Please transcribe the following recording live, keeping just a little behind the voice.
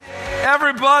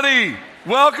Everybody,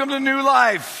 welcome to New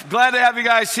Life. Glad to have you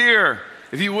guys here.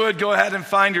 If you would, go ahead and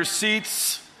find your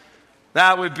seats.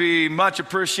 That would be much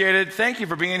appreciated. Thank you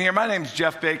for being here. My name's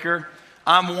Jeff Baker.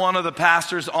 I'm one of the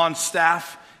pastors on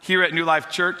staff here at New Life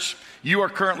Church. You are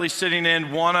currently sitting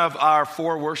in one of our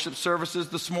 4 worship services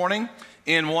this morning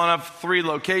in one of 3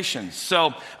 locations.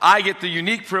 So I get the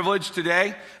unique privilege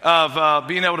today of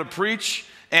being able to preach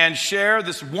and share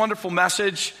this wonderful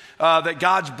message that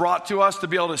God's brought to us to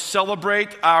be able to celebrate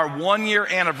our 1-year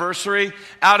anniversary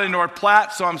out in North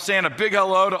Platte. So I'm saying a big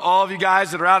hello to all of you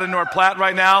guys that are out in North Platte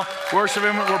right now,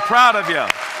 worshiping. We're proud of you.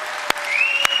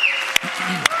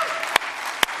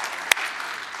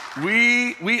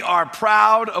 We are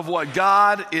proud of what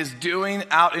God is doing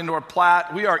out in North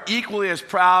Platte. We are equally as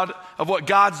proud of what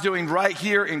God's doing right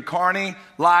here in Kearney.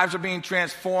 Lives are being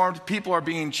transformed. People are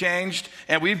being changed.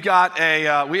 And we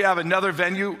have another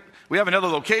venue. We have another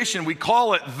location. We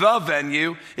call it The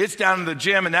Venue. It's down in the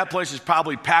gym, and that place is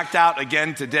probably packed out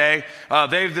again today.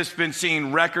 They've just been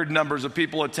seeing record numbers of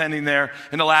people attending there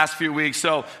in the last few weeks.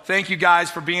 So thank you guys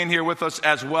for being here with us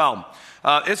as well.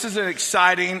 This is an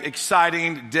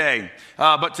exciting day.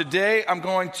 But today I'm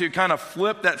going to kind of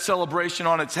flip that celebration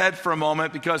on its head for a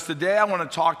moment, because today I want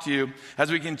to talk to you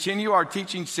as we continue our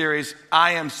teaching series,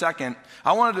 I Am Second.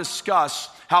 I want to discuss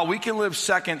how we can live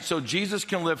second so Jesus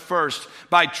can live first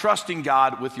by trusting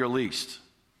God with your least.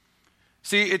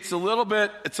 See, it's a little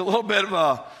bit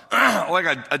of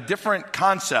a different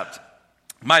concept.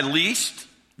 My least,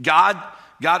 God,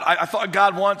 I thought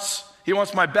God wants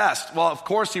my best. Well, of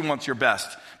course he wants your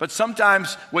best. But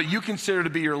sometimes what you consider to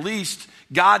be your least,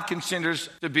 God considers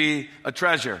to be a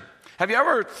treasure. Have you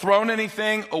ever thrown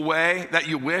anything away that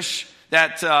you wish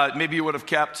that maybe you would have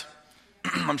kept?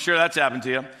 I'm sure that's happened to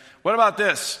you. What about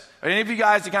this? Are any of you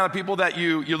guys the kind of people that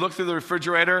you look through the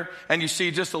refrigerator and you see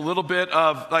just a little bit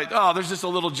of there's just a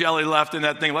little jelly left in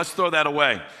that thing. Let's throw that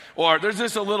away. Or there's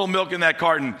just a little milk in that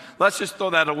carton. Let's just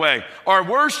throw that away. Or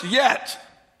worse yet,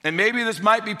 and maybe this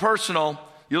might be personal,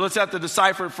 you'll just have to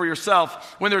decipher it for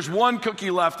yourself, when there's one cookie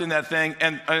left in that thing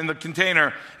and in the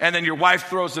container, and then your wife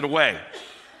throws it away.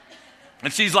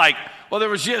 And she's like, well, there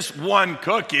was just one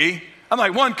cookie. I'm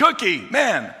like, one cookie?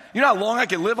 Man, you know how long I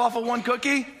can live off of one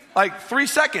cookie? Like 3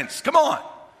 seconds. Come on.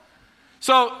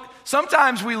 So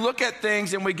sometimes we look at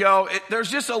things and we go,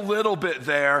 there's just a little bit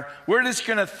there. We're just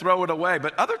going to throw it away.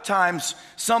 But other times,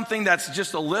 something that's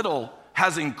just a little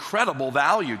has incredible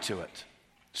value to it.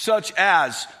 Such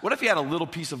as, what if you had a little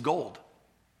piece of gold?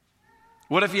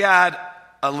 What if you had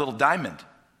a little diamond?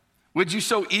 Would you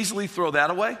so easily throw that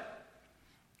away?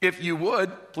 If you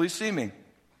would, please see me.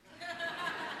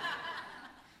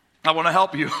 I want to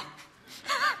help you.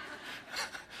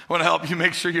 I want to help you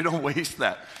make sure you don't waste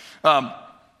that.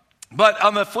 But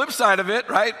on the flip side of it,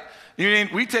 right?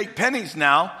 We take pennies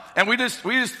now and we just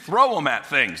throw them at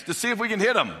things to see if we can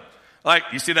hit them. Like,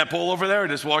 you see that pole over there? I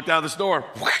just walked out of the store.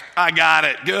 I got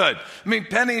it. Good. I mean,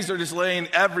 pennies are just laying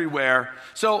everywhere.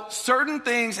 So certain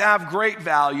things have great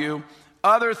value.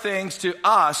 Other things to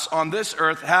us on this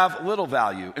earth have little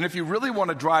value. And if you really want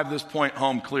to drive this point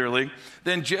home clearly,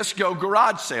 then just go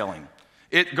garage sailing.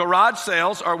 Garage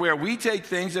sales are where we take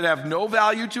things that have no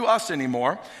value to us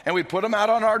anymore, and we put them out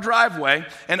on our driveway,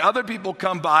 and other people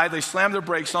come by, they slam their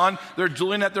brakes on, they're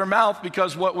drooling at their mouth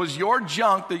because what was your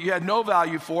junk that you had no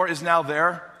value for is now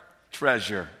their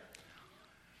treasure.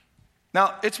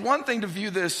 Now, it's one thing to view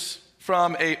this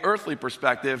from an earthly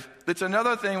perspective. It's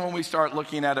another thing when we start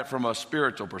looking at it from a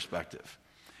spiritual perspective.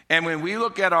 And when we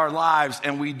look at our lives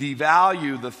and we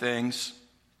devalue the things,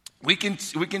 we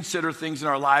consider things in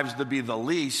our lives to be the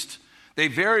least. They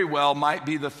very well might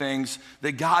be the things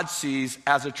that God sees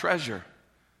as a treasure.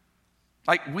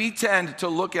 Like, we tend to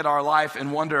look at our life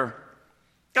and wonder,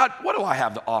 God, what do I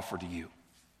have to offer to you?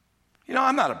 You know,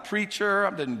 I'm not a preacher.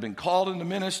 I've been called into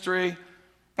ministry.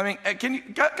 I mean,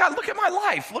 God, look at my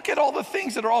life. Look at all the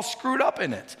things that are all screwed up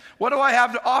in it. What do I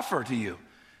have to offer to you?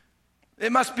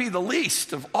 It must be the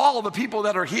least of all the people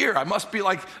that are here. I must be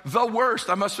like the worst.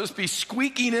 I must just be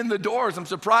squeaking in the doors. I'm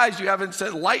surprised you haven't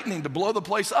sent lightning to blow the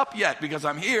place up yet because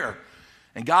I'm here.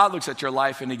 And God looks at your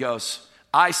life and he goes,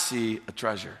 I see a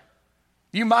treasure.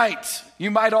 You might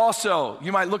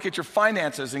look at your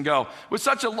finances and go, with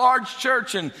such a large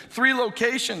church and 3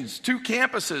 locations, 2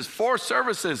 campuses, 4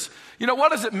 services, you know,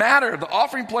 what does it matter? The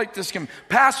offering plate just can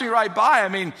pass me right by. I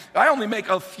mean, I only make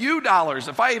a few dollars.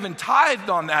 If I even tithed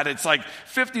on that, it's like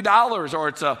 $50 or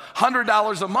it's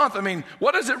 $100 a month. I mean,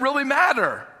 what does it really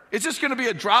matter? It's just going to be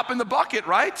a drop in the bucket,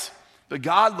 right? But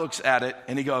God looks at it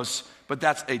and he goes, but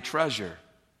that's a treasure.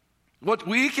 What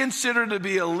we consider to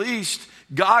be a least,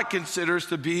 God considers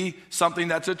to be something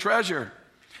that's a treasure.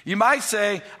 You might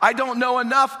say, I don't know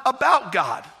enough about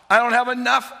God. I don't have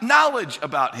enough knowledge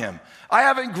about him. I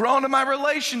haven't grown in my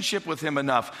relationship with him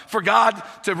enough for God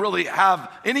to really have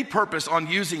any purpose on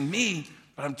using me.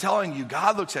 But I'm telling you,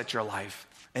 God looks at your life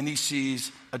and he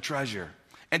sees a treasure.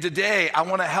 And today, I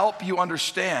want to help you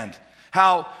understand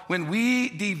how when we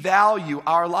devalue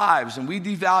our lives and we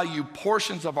devalue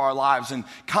portions of our lives and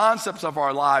concepts of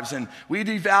our lives and we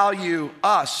devalue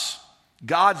us,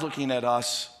 God's looking at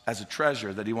us as a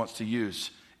treasure that he wants to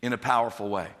use in a powerful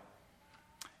way.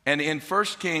 And in 1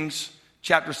 Kings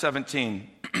chapter 17,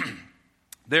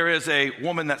 there is a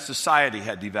woman that society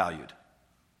had devalued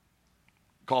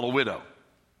called a widow.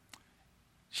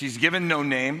 She's given no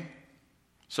name,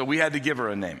 so we had to give her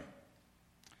a name.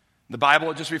 The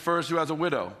Bible just refers to her as a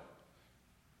widow,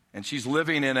 and she's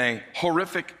living in a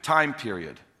horrific time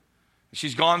period.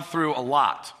 She's gone through a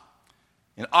lot.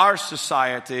 In our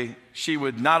society, she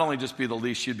would not only just be the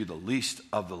least, she'd be the least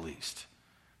of the least.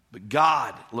 But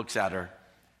God looks at her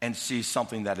and sees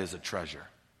something that is a treasure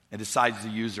and decides to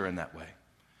use her in that way.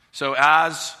 So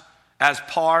as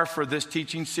par for this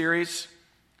teaching series,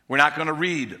 we're not going to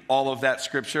read all of that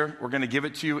scripture. We're going to give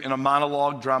it to you in a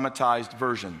monologue, dramatized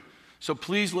version. So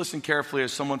please listen carefully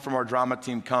as someone from our drama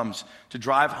team comes to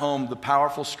drive home the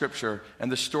powerful scripture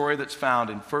and the story that's found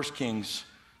in 1 Kings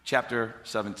chapter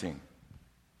 17.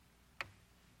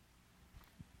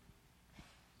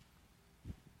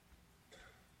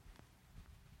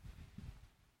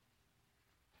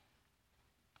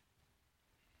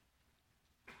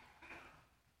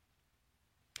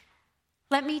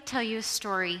 Let me tell you a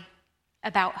story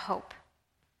about hope.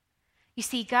 You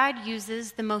see, God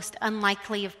uses the most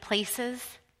unlikely of places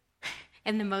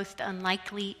and the most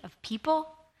unlikely of people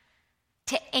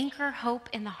to anchor hope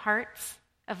in the hearts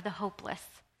of the hopeless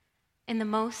in the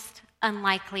most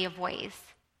unlikely of ways.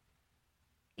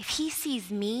 If he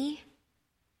sees me,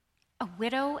 a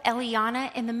widow,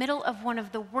 Eliana, in the middle of one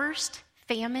of the worst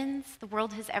famines the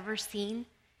world has ever seen,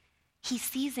 he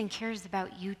sees and cares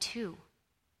about you too.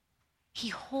 He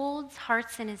holds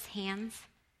hearts in his hands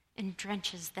and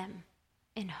drenches them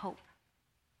in hope.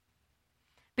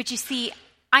 But you see,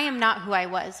 I am not who I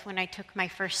was when I took my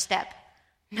first step.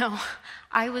 No,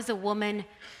 I was a woman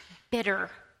bitter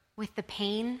with the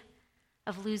pain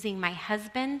of losing my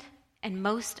husband and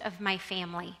most of my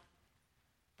family.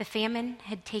 The famine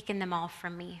had taken them all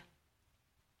from me.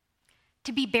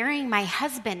 To be burying my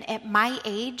husband at my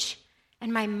age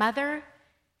and my mother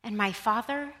and my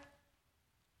father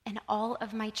and all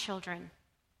of my children,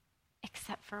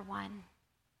 except for one.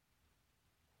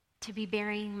 To be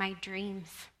burying my dreams.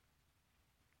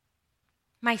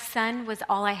 My son was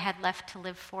all I had left to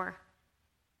live for.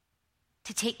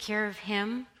 To take care of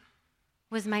him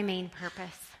was my main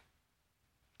purpose.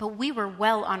 But we were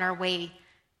well on our way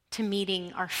to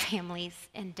meeting our families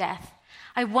in death.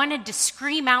 I wanted to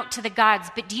scream out to the gods,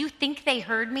 but do you think they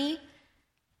heard me?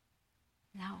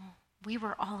 No, we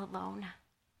were all alone.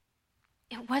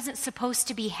 It wasn't supposed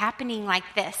to be happening like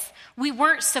this. We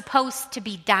weren't supposed to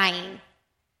be dying.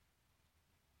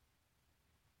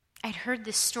 I'd heard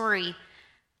this story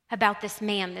about this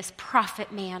man, this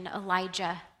prophet man,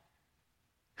 Elijah,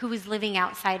 who was living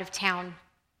outside of town.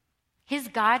 His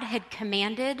God had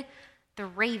commanded the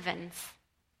ravens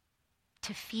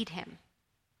to feed him.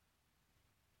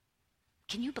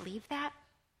 Can you believe that?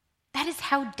 That is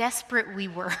how desperate we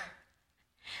were.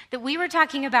 That we were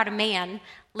talking about a man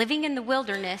living in the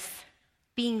wilderness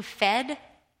being fed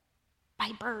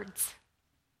by birds.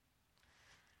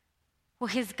 Well,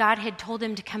 his God had told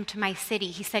him to come to my city.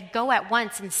 He said, "Go at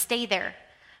once and stay there,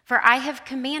 for I have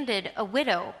commanded a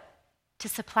widow to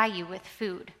supply you with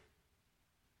food."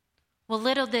 Well,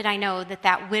 little did I know that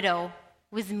that widow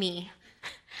was me.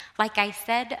 Like I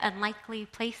said, unlikely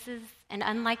places and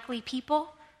unlikely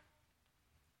people.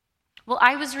 Well,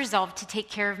 I was resolved to take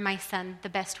care of my son the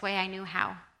best way I knew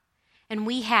how. And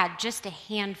we had just a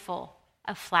handful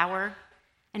of flour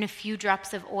and a few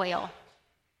drops of oil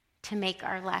to make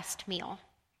our last meal.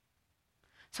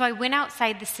 So I went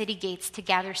outside the city gates to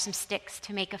gather some sticks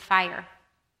to make a fire.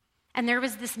 And there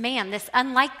was this man, this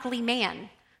unlikely man,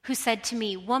 who said to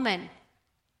me, "Woman,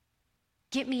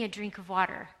 get me a drink of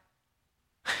water."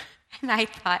 And I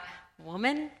thought,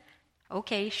 woman?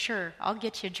 Okay, sure, I'll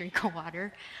get you a drink of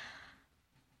water.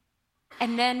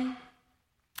 And then,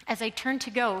 as I turned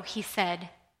to go, he said,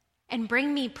 "And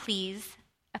bring me, please,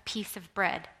 a piece of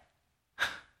bread."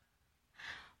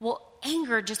 Well,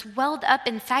 anger just welled up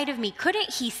inside of me.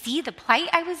 Couldn't he see the plight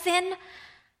I was in?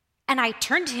 And I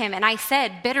turned to him and I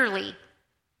said bitterly,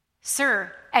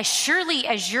 "Sir, as surely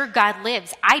as your God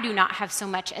lives, I do not have so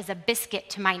much as a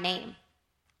biscuit to my name.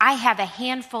 I have a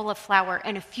handful of flour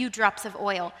and a few drops of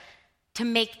oil to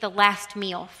make the last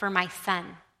meal for my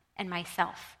son and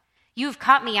myself. You have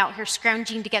caught me out here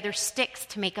scrounging together sticks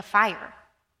to make a fire.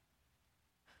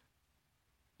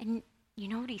 And you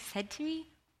know what he said to me?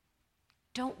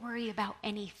 Don't worry about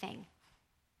anything.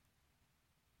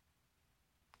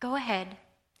 Go ahead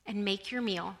and make your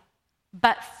meal,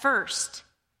 but first,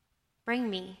 bring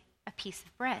me a piece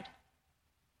of bread.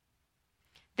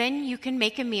 Then you can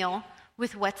make a meal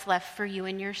with what's left for you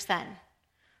and your son.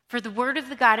 For the word of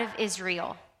the God of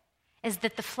Israel is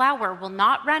that the flour will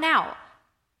not run out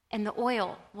and the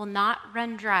oil will not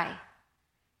run dry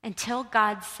until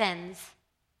God sends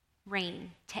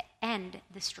rain to end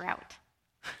this drought.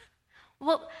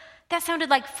 Well, that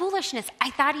sounded like foolishness. I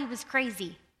thought he was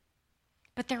crazy.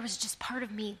 But there was just part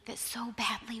of me that so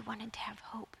badly wanted to have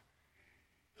hope.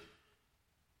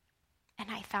 And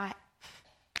I thought,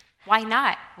 why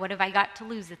not? What have I got to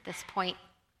lose at this point?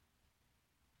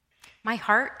 My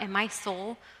heart and my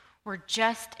soul were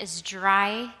just as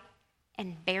dry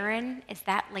and barren as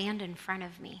that land in front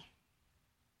of me.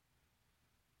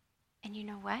 And you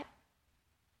know what?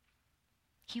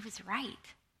 He was right.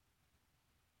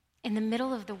 In the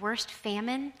middle of the worst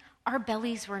famine, our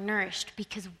bellies were nourished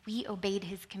because we obeyed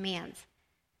his commands.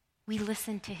 We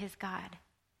listened to his God.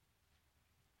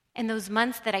 In those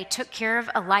months that I took care of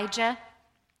Elijah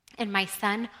and my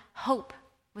son, hope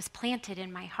was planted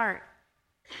in my heart.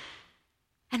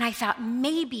 And I thought,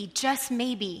 maybe, just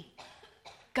maybe,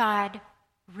 God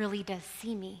really does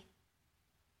see me.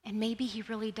 And maybe he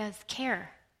really does care.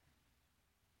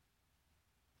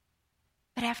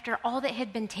 But after all that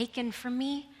had been taken from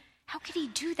me, how could he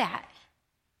do that?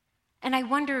 And I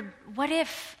wondered, what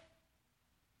if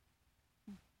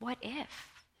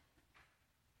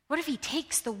he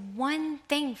takes the one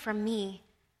thing from me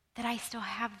that I still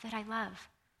have that I love?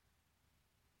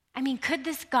 I mean, could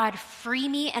this God free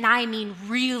me, and I mean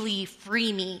really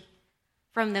free me,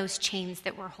 from those chains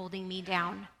that were holding me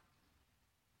down?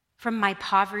 From my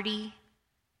poverty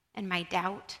and my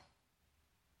doubt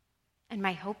and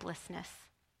my hopelessness?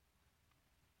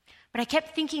 But I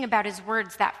kept thinking about his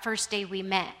words that first day we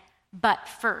met, but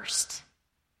first.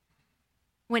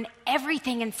 When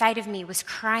everything inside of me was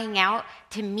crying out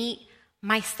to meet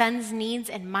my son's needs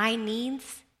and my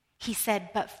needs, he said,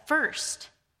 but first,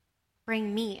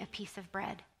 bring me a piece of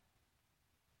bread.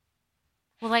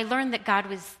 Well, I learned that God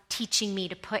was teaching me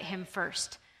to put him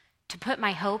first, to put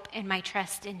my hope and my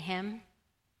trust in him.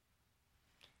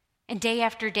 And day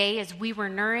after day, as we were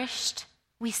nourished,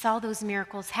 we saw those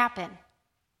miracles happen.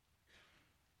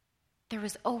 There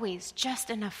was always just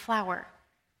enough flour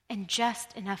and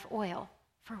just enough oil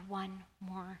for one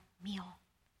more meal.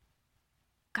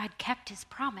 God kept his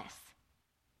promise.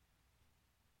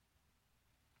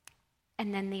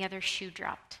 And then the other shoe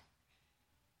dropped.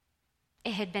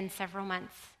 It had been several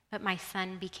months, but my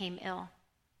son became ill.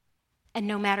 And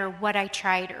no matter what I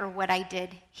tried or what I did,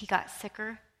 he got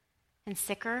sicker and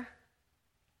sicker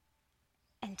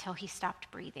until he stopped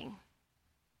breathing.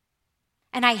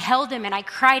 And I held him and I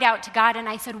cried out to God and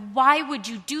I said, why would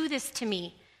you do this to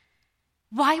me?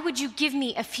 Why would you give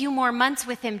me a few more months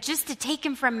with him just to take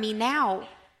him from me now?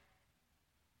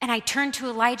 And I turned to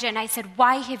Elijah and I said,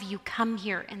 why have you come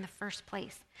here in the first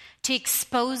place? To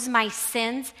expose my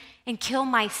sins and kill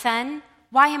my son?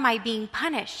 Why am I being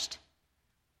punished?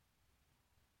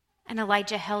 And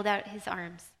Elijah held out his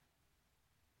arms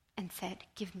and said,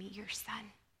 give me your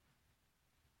son.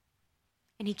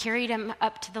 And he carried him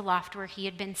up to the loft where he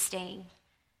had been staying.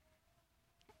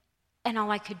 And all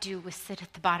I could do was sit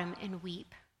at the bottom and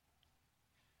weep.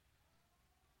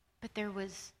 But there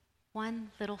was one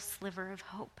little sliver of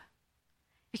hope.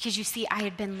 Because you see, I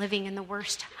had been living in the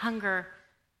worst hunger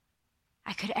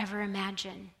I could ever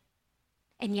imagine.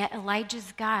 And yet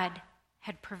Elijah's God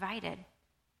had provided.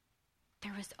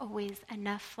 There was always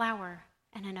enough flour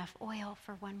and enough oil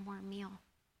for one more meal.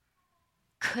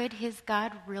 Could his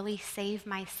God really save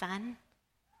my son?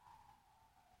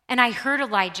 And I heard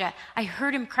Elijah. I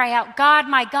heard him cry out, God,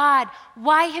 my God,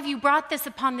 why have you brought this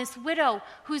upon this widow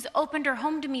who's opened her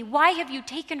home to me? Why have you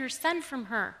taken her son from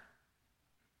her?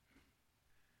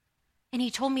 And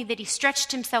he told me that he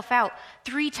stretched himself out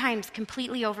 3 times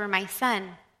completely over my son.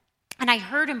 And I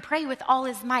heard him pray with all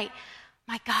his might,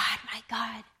 my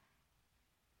God,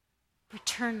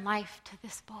 return life to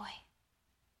this boy.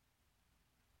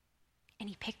 And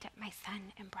he picked up my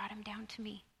son and brought him down to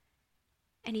me.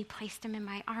 And he placed him in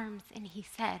my arms and he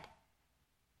said,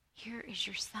 here is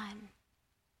your son,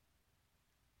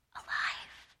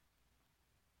 alive.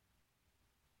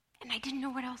 And I didn't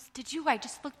know what else to do. I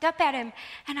just looked up at him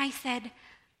and I said,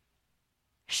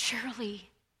 surely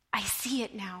I see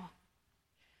it now.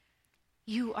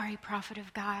 You are a prophet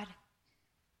of God.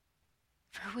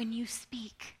 For when you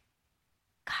speak,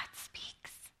 God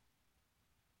speaks.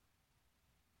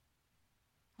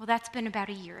 Well, that's been about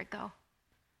a year ago.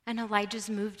 And Elijah's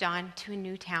moved on to a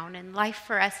new town, and life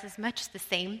for us is much the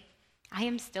same. I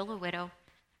am still a widow,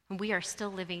 and we are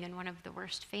still living in one of the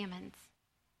worst famines.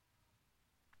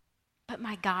 But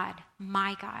my God,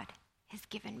 has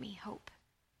given me hope.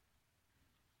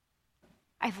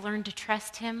 I've learned to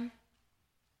trust him.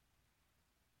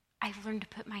 I've learned to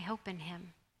put my hope in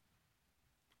him.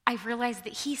 I've realized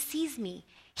that he sees me.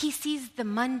 He sees the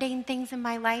mundane things in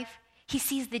my life. He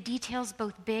sees the details,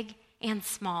 both big and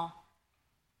small.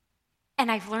 And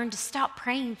I've learned to stop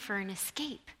praying for an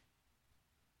escape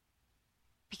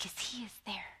because he is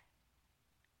there.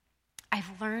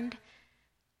 I've learned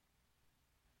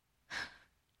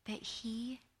that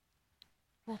he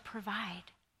will provide.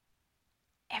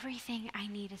 Everything I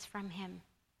need is from him.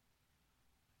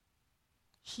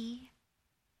 He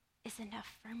is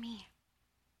enough for me.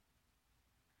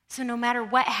 So no matter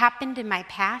what happened in my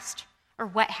past or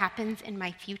what happens in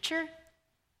my future,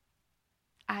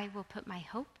 I will put my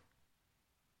hope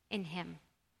in him.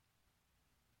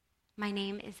 My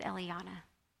name is Eliana,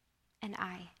 and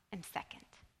I am second.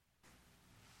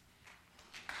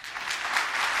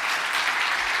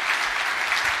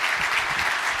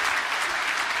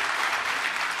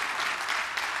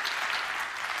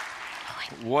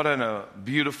 What a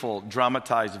beautiful,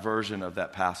 dramatized version of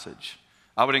that passage.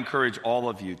 I would encourage all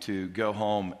of you to go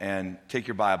home and take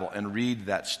your Bible and read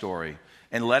that story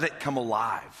and let it come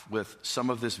alive with some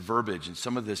of this verbiage and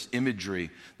some of this imagery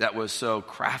that was so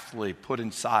craftily put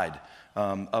inside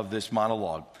of this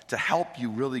monologue to help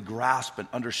you really grasp and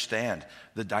understand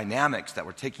the dynamics that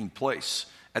were taking place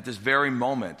at this very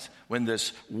moment when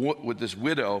with this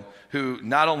widow, who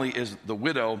not only is the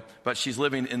widow, but she's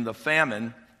living in the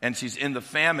famine. And she's in the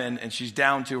famine, and she's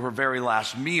down to her very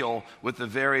last meal with the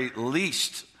very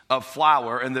least of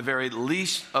flour and the very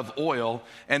least of oil.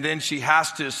 And then she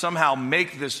has to somehow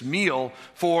make this meal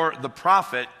for the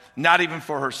prophet, not even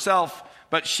for herself,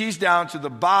 but she's down to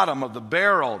the bottom of the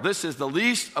barrel. This is the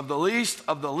least of the least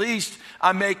of the least.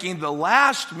 I'm making the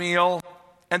last meal,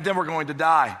 and then we're going to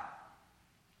die.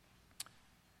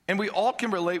 And we all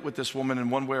can relate with this woman in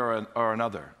one way or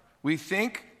another. We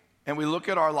think and we look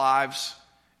at our lives,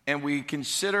 and we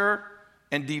consider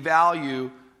and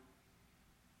devalue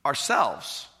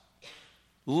ourselves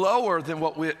lower than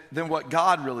what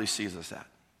God really sees us at.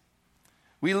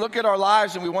 We look at our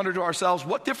lives and we wonder to ourselves,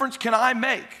 what difference can I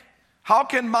make? How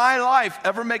can my life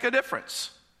ever make a difference?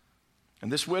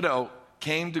 And this widow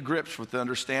came to grips with the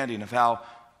understanding of how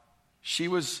she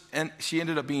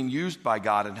ended up being used by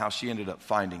God and how she ended up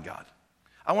finding God.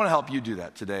 I want to help you do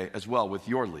that today as well with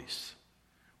your least,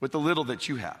 with the little that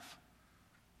you have.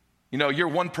 You know, you're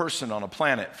one person on a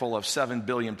planet full of 7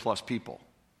 billion plus people.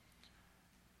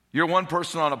 You're one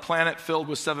person on a planet filled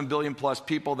with 7 billion plus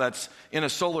people that's in a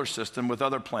solar system with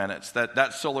other planets.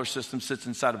 That solar system sits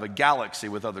inside of a galaxy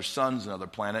with other suns and other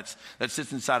planets. That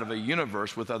sits inside of a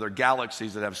universe with other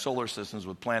galaxies that have solar systems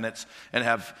with planets and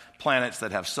have planets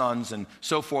that have suns and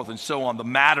so forth and so on. The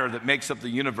matter that makes up the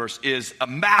universe is a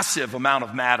massive amount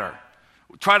of matter.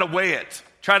 Try to weigh it.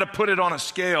 Try to put it on a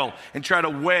scale and try to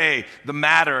weigh the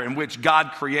matter in which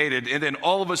God created. And then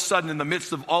all of a sudden, in the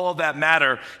midst of all of that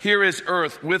matter, here is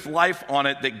earth with life on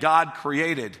it that God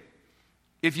created.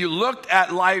 If you looked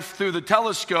at life through the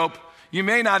telescope, you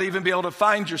may not even be able to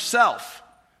find yourself,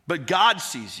 but God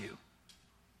sees you.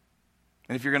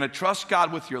 And if you're going to trust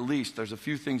God with your least, there's a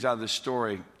few things out of this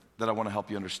story that I want to help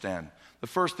you understand. The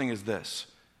first thing is this.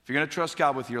 If you're going to trust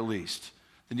God with your least,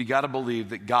 then you got to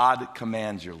believe that God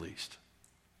commands your least.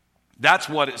 That's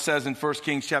what it says in 1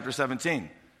 Kings chapter 17.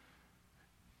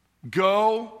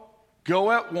 Go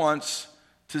at once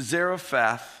to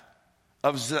Zarephath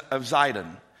of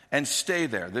Zidon and stay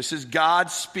there. This is God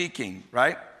speaking,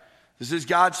 right? This is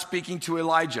God speaking to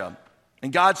Elijah.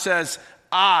 And God says,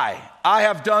 I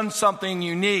have done something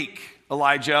unique,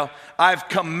 Elijah. I've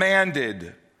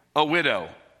commanded a widow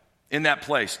in that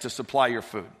place to supply your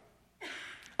food.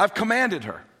 I've commanded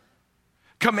her.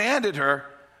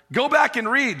 Go back and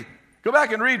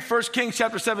read 1 Kings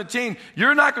chapter 17.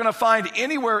 You're not going to find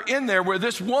anywhere in there where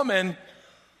this woman,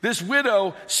 this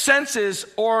widow, senses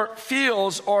or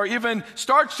feels or even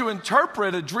starts to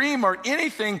interpret a dream or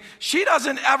anything. She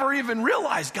doesn't ever even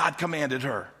realize God commanded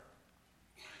her.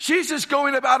 She's just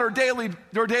going about her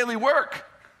daily work.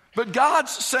 But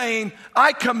God's saying,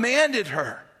 I commanded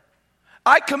her.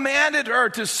 I commanded her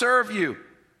to serve you.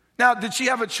 Now, did she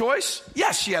have a choice?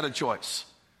 Yes, she had a choice.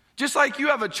 Just like you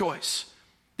have a choice.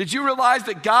 Did you realize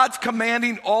that God's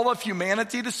commanding all of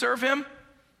humanity to serve him?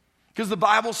 Because the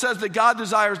Bible says that God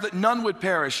desires that none would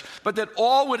perish, but that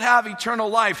all would have eternal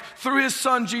life through his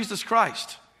Son, Jesus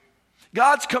Christ.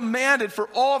 God's commanded for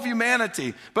all of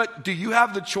humanity, but do you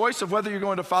have the choice of whether you're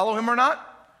going to follow him or not?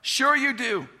 Sure you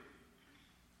do.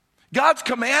 God's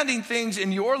commanding things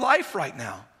in your life right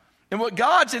now. And what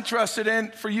God's interested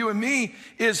in for you and me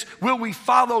is, will we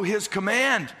follow his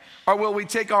command, or will we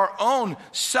take our own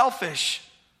selfish,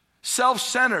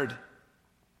 self-centered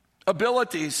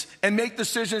abilities and make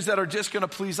decisions that are just going to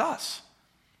please us?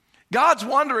 God's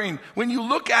wondering, when you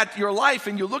look at your life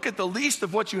and you look at the least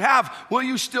of what you have, will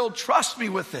you still trust me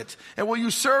with it? And will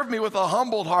you serve me with a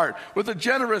humbled heart, with a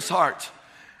generous heart,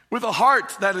 with a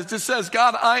heart that just says,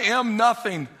 God, I am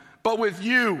nothing, but with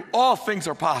you all things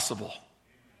are possible.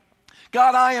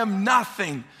 God, I am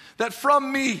nothing, that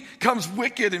from me comes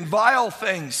wicked and vile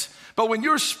things. But when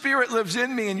your spirit lives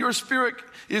in me and your spirit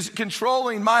is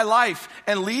controlling my life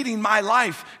and leading my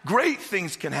life, great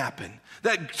things can happen.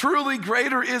 That truly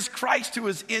greater is Christ who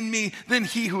is in me than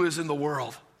he who is in the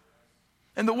world.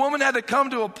 And the woman had to come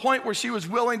to a point where she was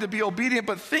willing to be obedient.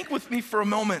 But think with me for a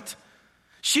moment.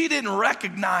 She didn't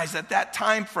recognize at that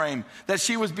time frame that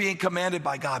she was being commanded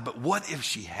by God. But what if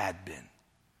she had been?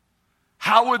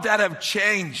 How would that have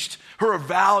changed her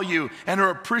value and her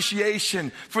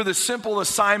appreciation for the simple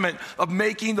assignment of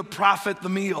making the prophet the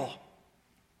meal?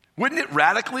 Wouldn't it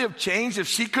radically have changed if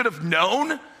she could have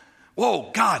known,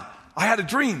 whoa, God, I had a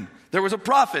dream. There was a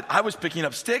prophet. I was picking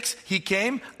up sticks. He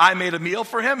came. I made a meal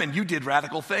for him, and you did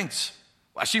radical things.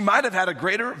 Well, she might have had a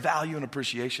greater value and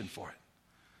appreciation for it.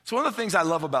 It's one of the things I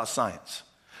love about science.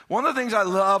 One of the things I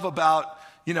love about,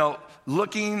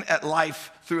 looking at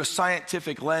life through a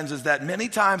scientific lens is that many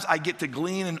times I get to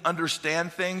glean and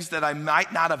understand things that I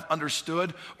might not have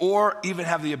understood or even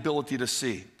have the ability to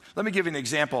see. Let me give you an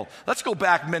example. Let's go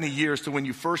back many years to when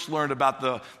you first learned about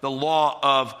the law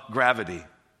of gravity.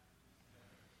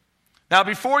 Now,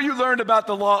 before you learned about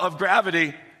the law of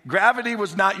gravity, gravity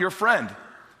was not your friend.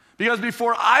 Because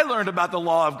before I learned about the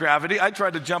law of gravity, I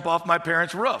tried to jump off my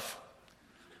parents' roof.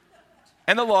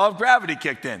 And the law of gravity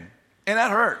kicked in. And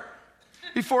that hurt.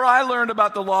 Before I learned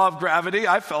about the law of gravity,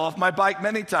 I fell off my bike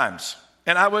many times.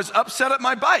 And I was upset at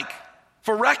my bike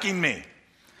for wrecking me.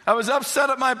 I was upset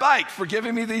at my bike for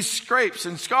giving me these scrapes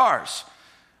and scars.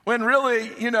 When really,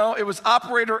 it was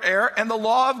operator error and the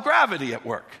law of gravity at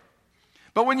work.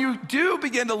 But when you do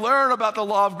begin to learn about the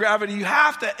law of gravity, you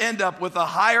have to end up with a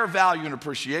higher value and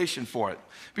appreciation for it.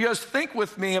 Because think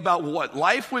with me about what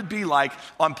life would be like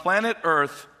on planet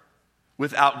Earth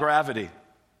without gravity.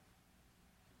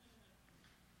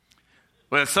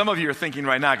 Well, some of you are thinking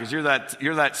right now, because you're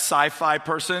that sci-fi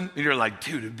person, and you're like,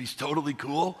 dude, it'd be totally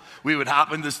cool. We would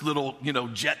hop in this little,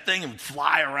 jet thing and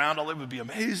fly around. All it would be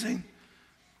amazing.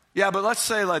 Yeah, but let's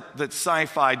say that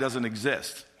sci-fi doesn't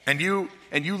exist. And you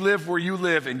live where you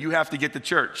live, and you have to get to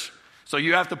church. So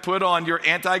you have to put on your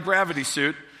anti-gravity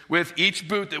suit with each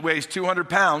boot that weighs 200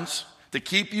 pounds to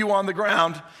keep you on the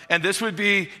ground, and this would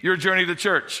be your journey to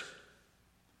church.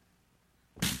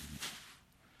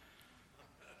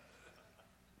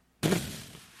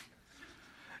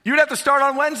 You'd have to start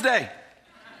on Wednesday.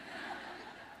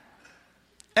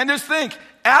 And just think,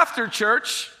 after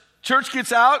church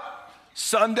gets out,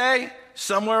 Sunday,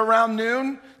 somewhere around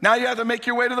noon. Now you have to make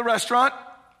your way to the restaurant.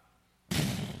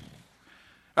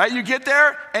 Right? You get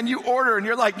there and you order and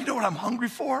you're like, you know what I'm hungry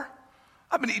for?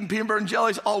 I've been eating peanut butter and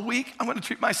jellies all week. I'm going to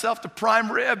treat myself to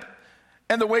prime rib.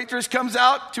 And the waitress comes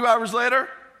out 2 hours later.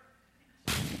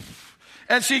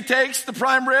 And she takes the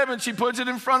prime rib and she puts it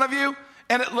in front of you.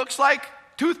 And it looks like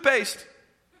toothpaste.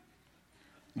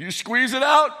 You squeeze it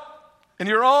out and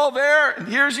you're all there. And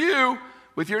here's you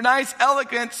with your nice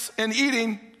elegance in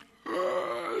eating.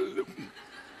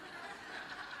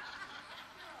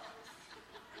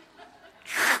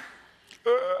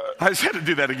 I just had to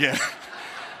do that again.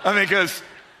 Because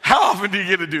how often do you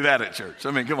get to do that at church?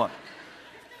 Come on.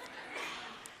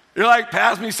 You're like,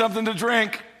 pass me something to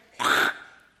drink.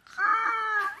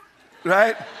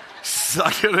 Right?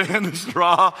 Suck it in the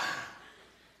straw.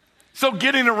 So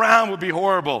getting around would be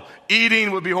horrible.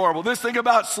 Eating would be horrible. This thing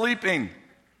about sleeping,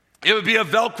 it would be a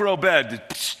Velcro bed.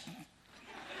 This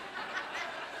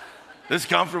is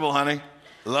comfortable, honey.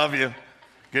 Love you.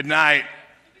 Good night.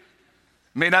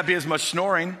 May not be as much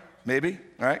snoring, maybe,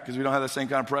 all right? Because we don't have the same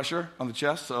kind of pressure on the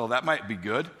chest, so that might be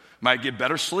good. Might get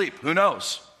better sleep. Who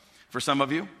knows? For some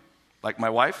of you, like my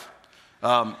wife,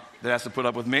 that has to put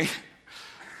up with me.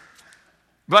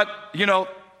 But,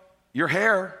 your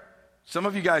hair, some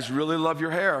of you guys really love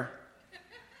your hair.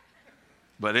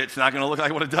 But it's not going to look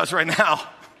like what it does right now.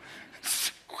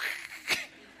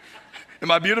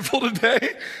 Am I beautiful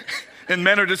today? And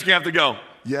men are just going to have to go,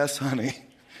 yes, honey.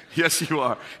 Yes, you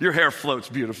are. Your hair floats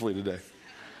beautifully today.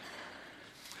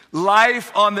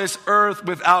 Life on this earth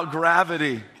without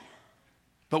gravity.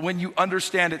 But when you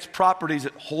understand its properties,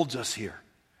 it holds us here.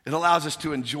 It allows us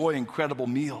to enjoy incredible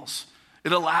meals.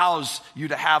 It allows you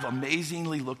to have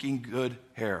amazingly looking good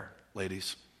hair,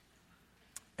 ladies.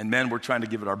 And men, we're trying to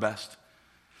give it our best.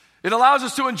 It allows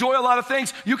us to enjoy a lot of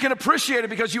things. You can appreciate it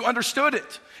because you understood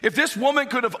it. If this woman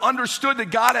could have understood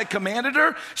that God had commanded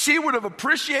her, she would have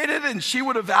appreciated it and she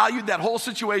would have valued that whole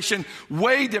situation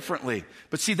way differently.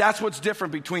 But see, that's what's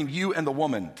different between you and the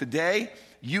woman. Today,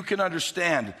 you can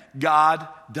understand God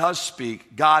does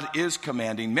speak. God is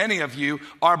commanding. Many of you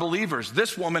are believers.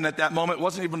 This woman at that moment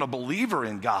wasn't even a believer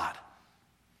in God.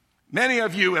 Many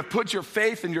of you have put your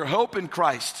faith and your hope in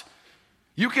Christ.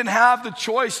 You can have the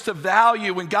choice to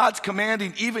value when God's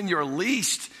commanding even your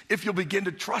least if you'll begin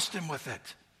to trust him with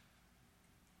it.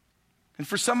 And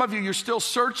for some of you, you're still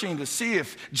searching to see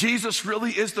if Jesus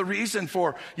really is the reason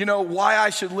for, why I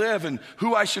should live and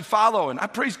who I should follow. And I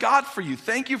praise God for you.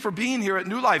 Thank you for being here at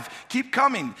New Life. Keep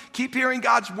coming. Keep hearing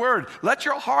God's word. Let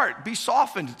your heart be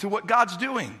softened to what God's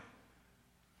doing.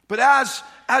 But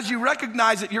as you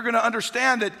recognize it, you're going to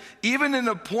understand that even in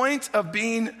the point of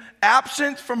being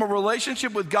absent from a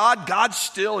relationship with God, God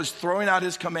still is throwing out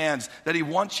his commands that he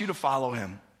wants you to follow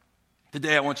him.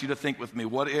 Today, I want you to think with me,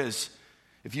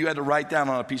 if you had to write down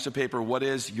on a piece of paper, what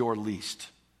is your least?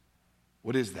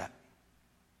 What is that?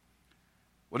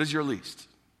 What is your least?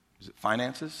 Is it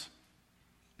finances?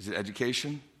 Is it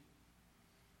education?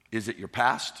 Is it your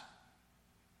past?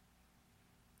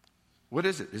 What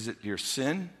is it? Is it your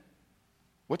sin?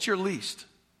 What's your least?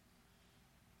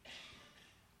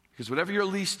 Because whatever your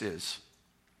least is,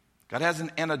 God has an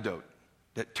antidote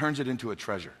that turns it into a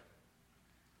treasure.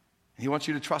 And he wants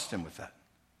you to trust him with that.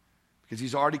 Because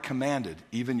he's already commanded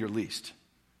even your least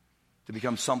to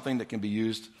become something that can be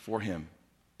used for him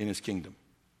in his kingdom.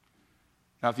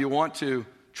 Now, if you want to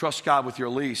trust God with your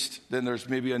least, then there's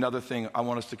maybe another thing I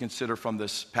want us to consider from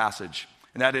this passage.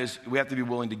 And that is, we have to be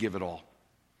willing to give it all.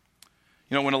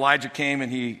 When Elijah came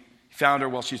and he found her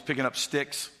while she's picking up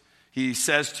sticks, he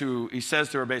says to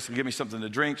her basically, give me something to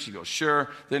drink. She goes, sure.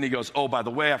 Then he goes, oh, by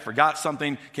the way, I forgot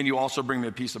something. Can you also bring me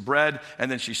a piece of bread? And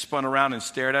then she spun around and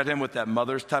stared at him with that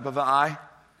mother's type of an eye.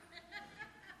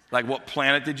 Like, what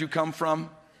planet did you come from?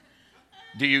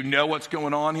 Do you know what's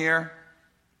going on here?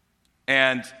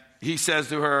 And he says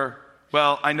to her,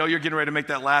 well, I know you're getting ready to make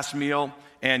that last meal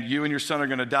and you and your son are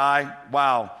going to die.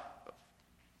 Wow.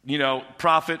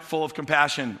 Prophet full of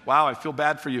compassion. Wow, I feel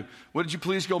bad for you. Would you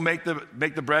please go make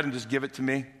the bread and just give it to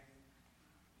me? What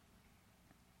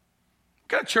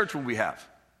kind of church would we have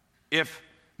if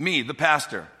me, the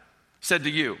pastor, said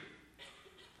to you,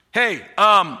 hey,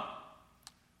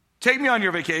 take me on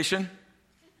your vacation?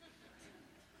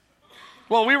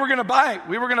 Well, we were going to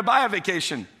buy a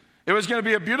vacation. It was going to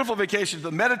be a beautiful vacation to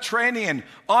the Mediterranean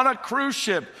on a cruise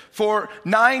ship for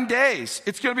 9 days.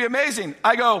 It's going to be amazing.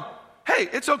 I go, hey,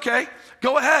 it's okay.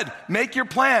 Go ahead. Make your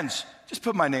plans. Just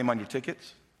put my name on your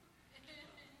tickets.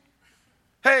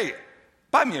 Hey,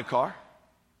 buy me a car.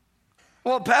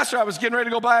 Well, Pastor, I was getting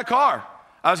ready to go buy a car.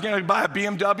 I was going to buy a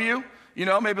BMW,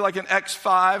 maybe like an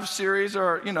X5 series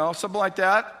or, something like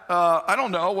that. I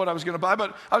don't know what I was going to buy,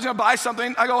 but I was going to buy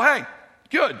something. I go, hey,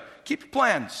 good. Keep your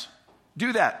plans.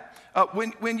 Do that.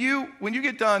 When you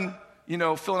get done,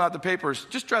 filling out the papers,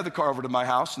 just drive the car over to my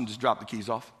house and just drop the keys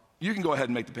off. You can go ahead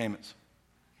and make the payments.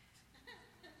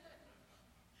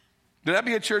 Would that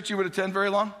be a church you would attend very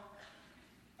long?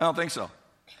 I don't think so.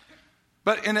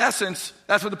 But in essence,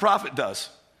 that's what the prophet does.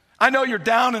 I know you're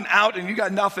down and out and you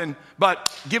got nothing,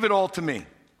 but give it all to me.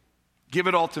 Give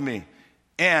it all to me.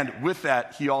 And with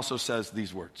that, he also says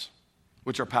these words,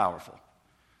 which are powerful.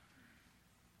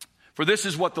 For this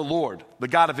is what the Lord, the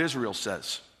God of Israel,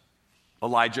 says.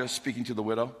 Elijah speaking to the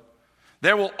widow.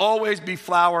 There will always be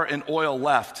flour and oil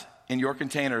left in your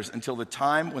containers until the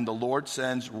time when the Lord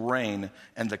sends rain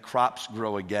and the crops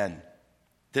grow again.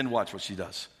 Then watch what she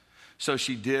does. So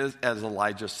she did as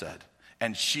Elijah said.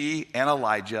 And she and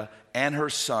Elijah and her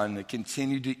son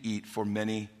continued to eat for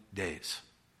many days.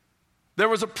 There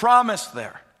was a promise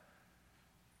there.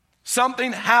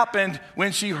 Something happened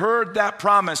when she heard that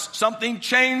promise. Something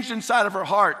changed inside of her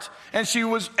heart. And she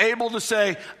was able to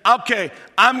say, okay,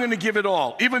 I'm going to give it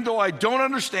all. Even though I don't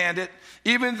understand it,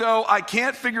 even though I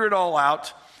can't figure it all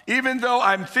out, even though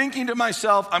I'm thinking to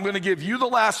myself, I'm going to give you the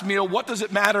last meal. What does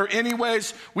it matter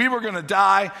anyways? We were going to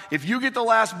die. If you get the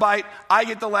last bite, I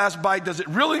get the last bite. Does it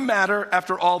really matter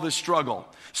after all this struggle?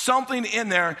 Something in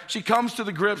there, she comes to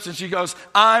the grips and she goes,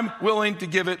 I'm willing to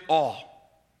give it all.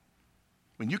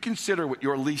 When you consider what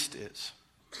your least is,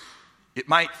 It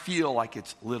might feel like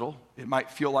it's little. It might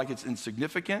feel like it's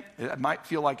insignificant. It might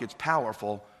feel like it's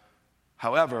powerful.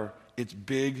 However, it's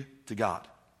big to God.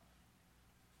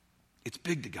 It's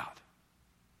big to God.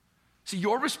 See,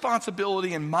 your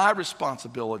responsibility and my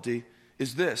responsibility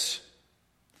is this: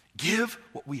 give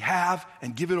what we have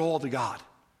and give it all to God.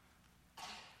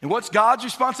 And what's God's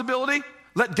responsibility?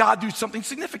 Let God do something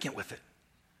significant with it.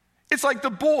 It's like the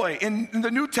boy in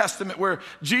the New Testament where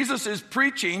Jesus is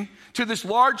preaching to this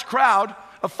large crowd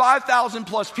of 5,000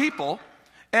 plus people,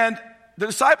 and the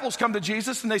disciples come to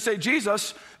Jesus and they say,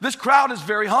 Jesus, this crowd is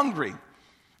very hungry.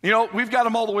 You know, we've got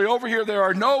them all the way over here. There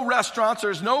are no restaurants.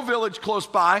 There's no village close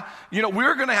by. You know,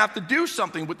 we're going to have to do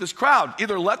something with this crowd.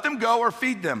 Either let them go or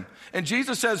feed them. And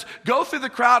Jesus says, go through the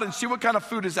crowd and see what kind of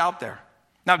food is out there.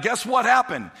 Now, guess what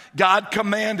happened? God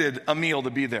commanded a meal to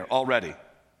be there already.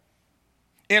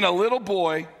 In a little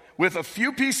boy with a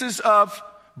few pieces of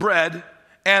bread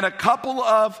and a couple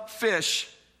of fish,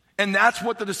 and that's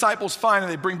what the disciples find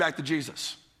and they bring back to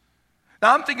Jesus.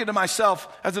 Now I'm thinking to myself,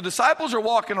 as the disciples are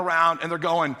walking around and they're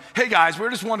going, hey guys, we're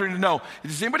just wondering to know,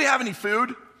 does anybody have any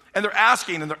food? And they're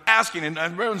asking, and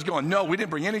everyone's going, no, we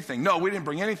didn't bring anything. No, we didn't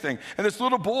bring anything. And this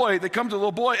little boy, they come to the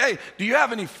little boy, hey, do you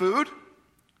have any food?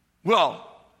 Well,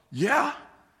 yeah,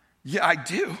 I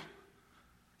do.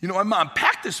 You know, my mom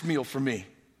packed this meal for me.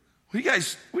 What are you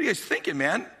guys thinking,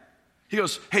 man? He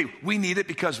goes, hey, we need it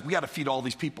because we got to feed all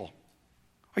these people.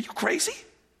 Are you crazy?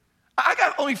 I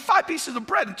got only 5 pieces of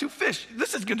bread and 2 fish.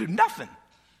 This is going to do nothing.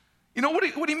 You know, what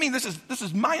do you mean? This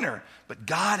is minor. But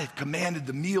God had commanded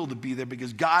the meal to be there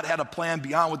because God had a plan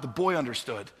beyond what the boy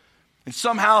understood. And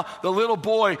somehow the little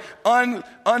boy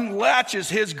unlatches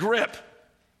his grip.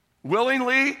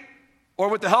 Willingly or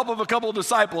with the help of a couple of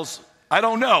disciples, I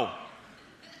don't know.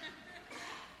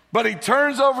 But he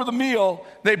turns over the meal,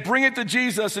 they bring it to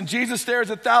Jesus, and Jesus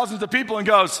stares at thousands of people and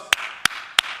goes,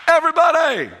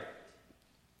 everybody,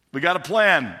 we got a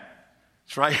plan.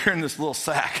 It's right here in this little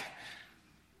sack.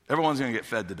 Everyone's going to get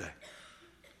fed today.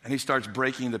 And he starts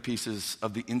breaking the pieces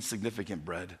of the insignificant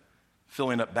bread,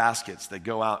 filling up baskets. They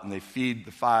go out and they feed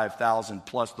the 5,000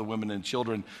 plus the women and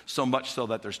children, so much so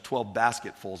that there's 12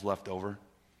 basketfuls left over.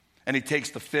 And he takes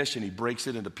the fish and he breaks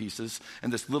it into pieces.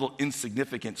 And this little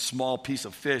insignificant small piece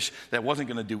of fish that wasn't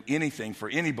going to do anything for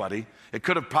anybody, it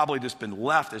could have probably just been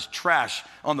left as trash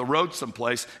on the road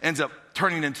someplace, ends up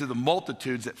turning into the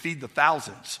multitudes that feed the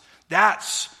thousands.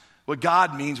 That's what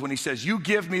God means when he says, you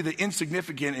give me the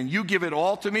insignificant and you give it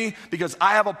all to me because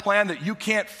I have a plan that you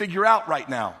can't figure out right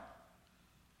now.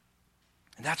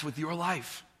 And that's with your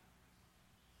life.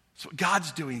 That's what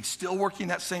God's doing. He's still working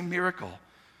that same miracle.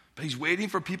 But he's waiting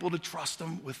for people to trust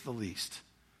him with the least,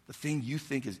 the thing you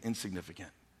think is insignificant.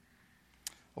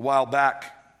 A while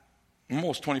back,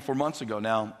 almost 24 months ago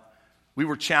now, we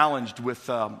were challenged with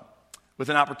an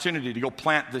opportunity to go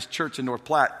plant this church in North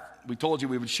Platte. We told you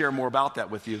we would share more about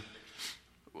that with you.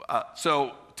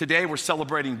 So today we're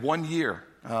celebrating 1 year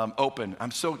open.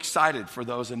 I'm so excited for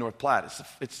those in North Platte.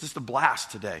 It's just a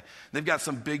blast today. They've got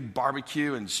some big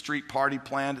barbecue and street party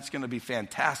planned. It's going to be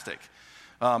fantastic.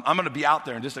 I'm going to be out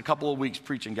there in just a couple of weeks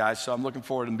preaching, guys, so I'm looking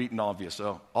forward to meeting all of you.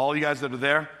 So all you guys that are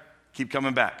there, keep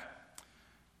coming back.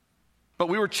 But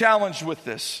we were challenged with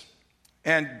this.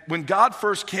 And when God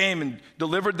first came and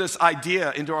delivered this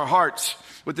idea into our hearts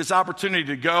with this opportunity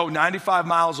to go 95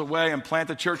 miles away and plant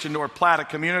a church in North Platte, a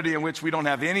community in which we don't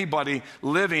have anybody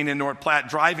living in North Platte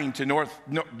driving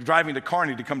to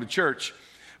Kearney to come to church,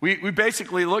 we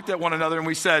basically looked at one another and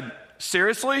we said,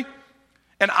 seriously?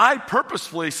 And I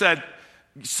purposefully said,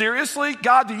 seriously,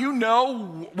 God, do you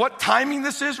know what timing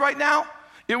this is right now?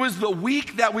 It was the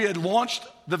week that we had launched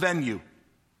the venue.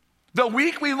 The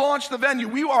week we launched the venue,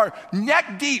 we are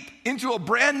neck deep into a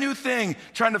brand new thing,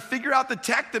 trying to figure out the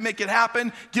tech to make it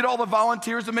happen, get all the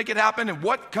volunteers to make it happen, and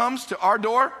what comes to our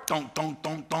door? Don't.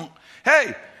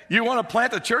 Hey, you want to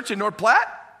plant a church in North Platte?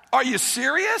 Are you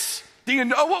serious? Do you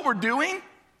know what we're doing?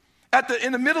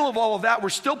 In the middle of all of that, we're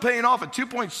still paying off a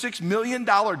 $2.6 million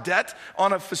debt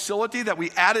on a facility that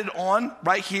we added on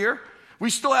right here. We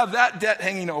still have that debt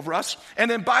hanging over us. And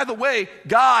then, by the way,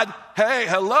 God, hey,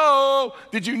 hello,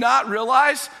 did you not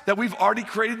realize that we've already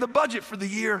created the budget for the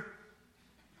year?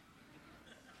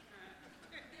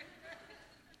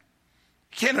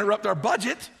 Can't interrupt our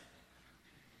budget.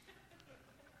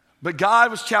 But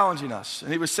God was challenging us,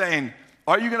 and he was saying,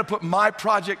 are you going to put my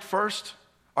project first?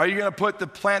 Are you going to put the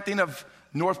planting of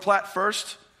North Platte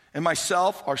first? And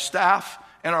myself, our staff,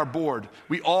 and our board,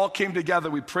 we all came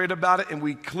together, we prayed about it, and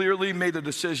we clearly made a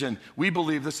decision. We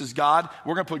believe this is God.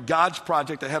 We're going to put God's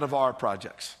project ahead of our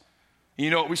projects. And you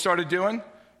know what we started doing?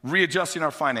 Readjusting our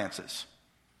finances.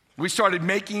 We started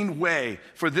making way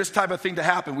for this type of thing to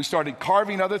happen. We started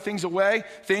carving other things away,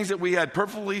 things that we had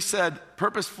purposefully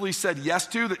said yes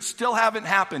to that still haven't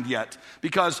happened yet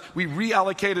because we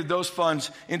reallocated those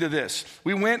funds into this.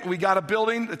 We got a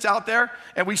building that's out there,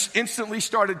 and we instantly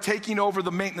started taking over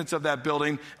the maintenance of that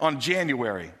building on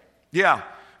January. Yeah,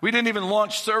 we didn't even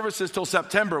launch services till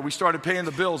September. We started paying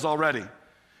the bills already.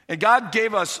 And God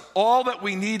gave us all that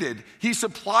we needed. He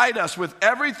supplied us with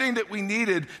everything that we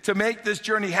needed to make this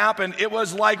journey happen. It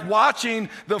was like watching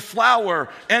the flour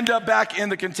end up back in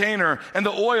the container and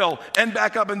the oil end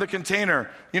back up in the container.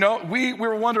 You know, we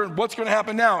were wondering what's going to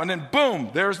happen now. And then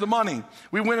boom, there's the money.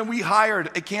 We went and we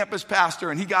hired a campus pastor,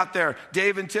 and he got there,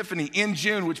 Dave and Tiffany, in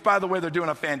June, which, by the way, they're doing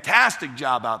a fantastic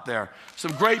job out there.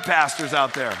 Some great pastors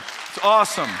out there. It's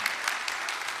awesome.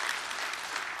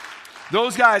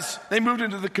 Those guys, they moved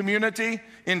into the community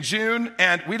in June,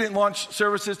 and we didn't launch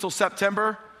services till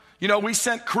September. You know, we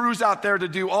sent crews out there to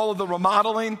do all of the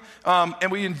remodeling,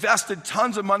 and we invested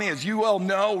tons of money. As you all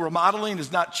know, remodeling is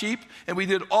not cheap, and we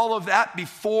did all of that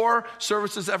before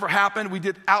services ever happened. We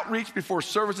did outreach before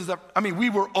services ever. We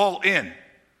were all in.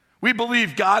 We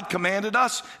believed God commanded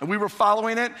us, and we were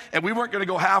following it, and we weren't going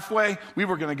to go halfway. We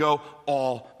were going to go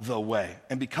all the way.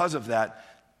 And because of that,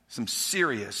 some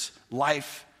serious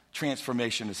life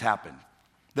transformation has happened.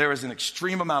 There is an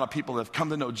extreme amount of people that have come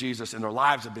to know Jesus, and their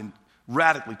lives have been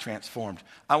radically transformed.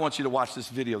 I want you to watch this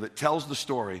video that tells the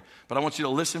story, but I want you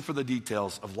to listen for the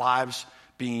details of lives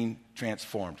being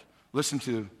transformed. Listen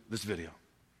to this video.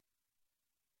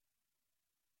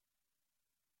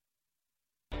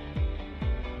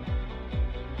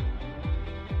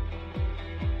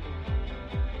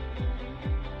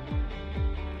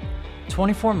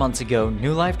 "24 months ago,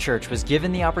 New Life Church was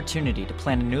given the opportunity to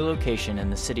plant a new location in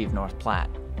the city of North Platte.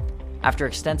 After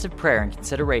extensive prayer and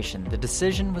consideration, the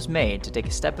decision was made to take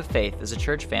a step of faith as a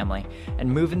church family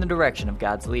and move in the direction of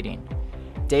God's leading.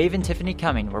 Dave and Tiffany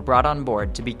Cumming were brought on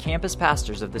board to be campus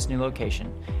pastors of this new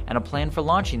location, and a plan for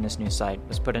launching this new site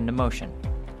was put into motion.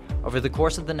 Over the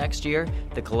course of the next year,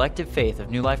 the collective faith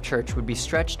of New Life Church would be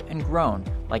stretched and grown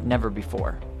like never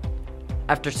before.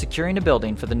 After securing a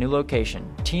building for the new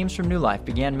location, teams from New Life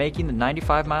began making the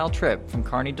 95-mile trip from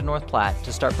Kearney to North Platte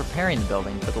to start preparing the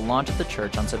building for the launch of the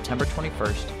church on September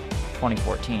 21st,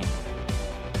 2014.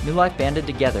 New Life banded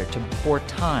together to pour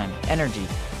time, energy,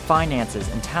 finances,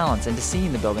 and talents into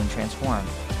seeing the building transform.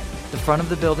 The front of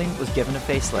the building was given a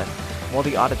facelift, while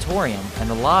the auditorium and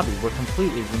the lobby were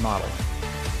completely remodeled.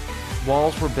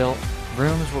 Walls were built,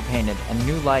 rooms were painted, and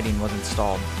new lighting was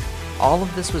installed. All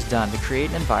of this was done to create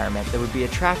an environment that would be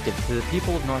attractive to the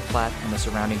people of North Platte and the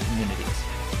surrounding communities.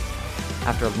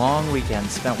 After long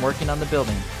weekends spent working on the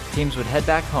building, teams would head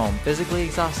back home physically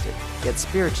exhausted, yet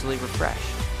spiritually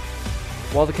refreshed.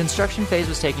 While the construction phase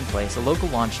was taking place, a local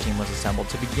launch team was assembled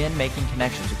to begin making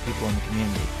connections with people in the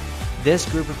community. This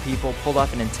group of people pulled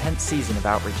off an intense season of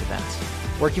outreach events.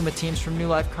 Working with teams from New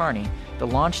Life Kearney, the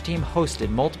launch team hosted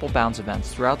multiple bounce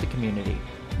events throughout the community,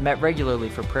 met regularly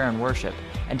for prayer and worship,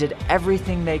 and did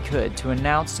everything they could to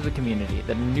announce to the community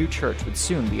that a new church would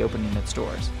soon be opening its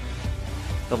doors.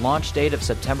 The launch date of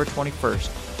September 21st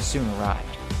soon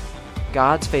arrived.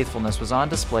 God's faithfulness was on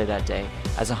display that day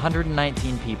as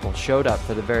 119 people showed up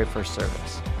for the very first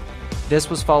service. This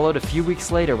was followed a few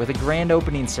weeks later with a grand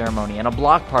opening ceremony and a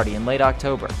block party in late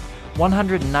October.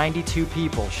 192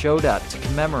 people showed up to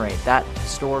commemorate that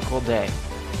historical day.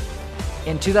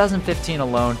 In 2015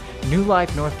 alone, New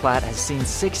Life North Platte has seen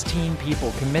 16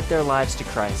 people commit their lives to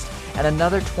Christ, and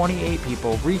another 28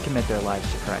 people recommit their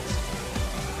lives to Christ.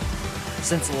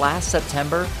 Since last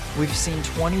September, we've seen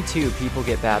 22 people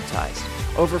get baptized.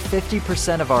 Over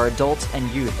 50% of our adults and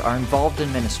youth are involved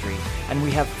in ministry, and we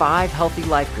have 5 healthy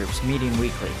life groups meeting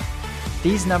weekly.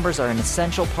 These numbers are an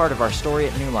essential part of our story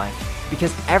at New Life,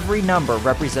 because every number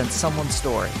represents someone's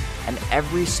story, and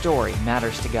every story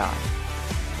matters to God.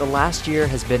 The last year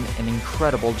has been an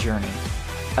incredible journey.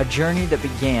 A journey that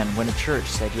began when a church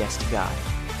said yes to God.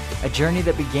 A journey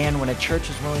that began when a church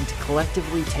was willing to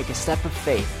collectively take a step of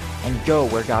faith and go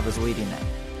where God was leading them.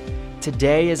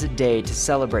 Today is a day to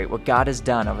celebrate what God has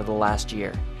done over the last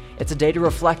year. It's a day to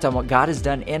reflect on what God has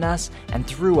done in us and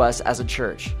through us as a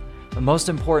church. But most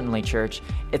importantly, church,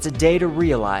 it's a day to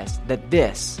realize that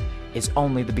this is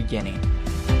only the beginning.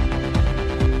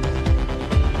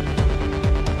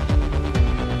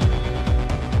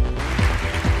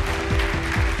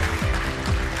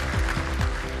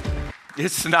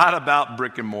 It's not about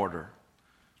brick and mortar.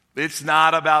 It's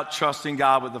not about trusting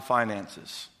God with the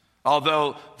finances,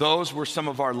 although those were some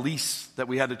of our least that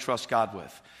we had to trust God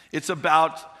with. It's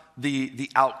about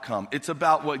the outcome. It's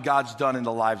about what God's done in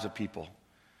the lives of people.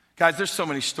 Guys, there's so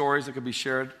many stories that could be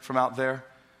shared from out there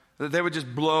that they would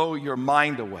just blow your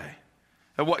mind away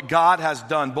at what God has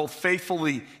done, both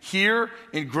faithfully here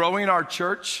in growing our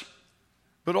church,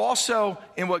 but also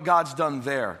in what God's done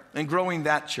there in growing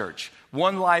that church,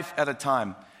 one life at a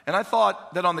time. And I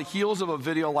thought that on the heels of a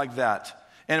video like that,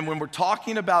 and when we're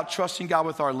talking about trusting God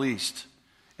with our least,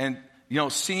 and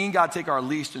seeing God take our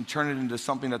least and turn it into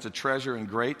something that's a treasure and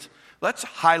great, let's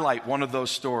highlight one of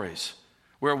those stories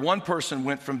where one person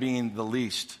went from being the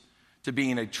least to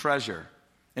being a treasure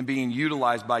and being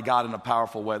utilized by God in a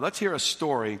powerful way. Let's hear a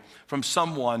story from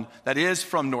someone that is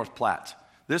from North Platte.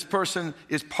 This person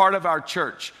is part of our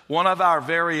church, one of our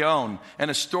very own,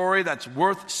 and a story that's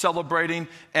worth celebrating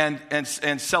and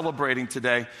celebrating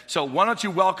today. So why don't you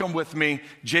welcome with me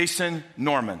Jason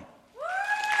Norman.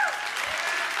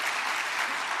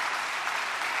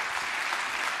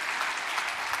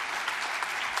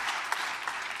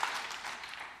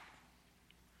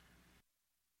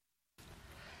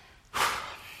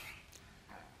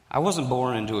 I wasn't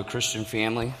born into a Christian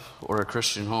family or a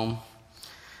Christian home.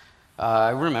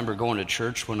 I remember going to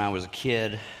church when I was a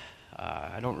kid.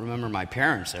 I don't remember my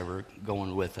parents ever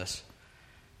going with us.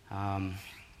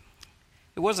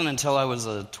 It wasn't until I was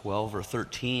 12 or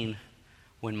 13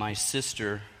 when my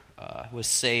sister was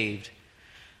saved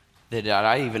that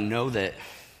I even know that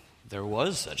there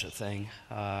was such a thing.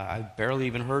 I barely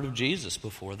even heard of Jesus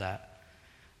before that.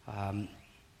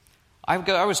 I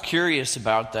was curious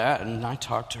about that, and I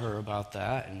talked to her about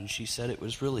that, and she said it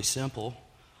was really simple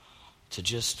to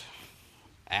just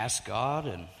ask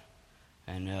God,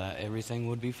 and everything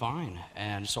would be fine.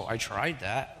 And so I tried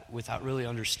that without really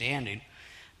understanding.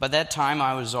 By that time,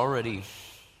 I was already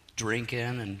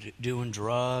drinking and doing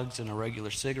drugs and a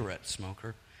regular cigarette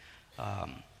smoker,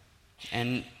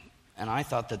 and I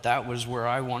thought that was where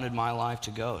I wanted my life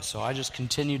to go. So I just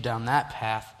continued down that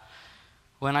path.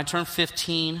 When I turned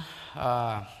 15,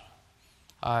 it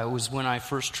was when I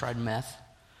first tried meth,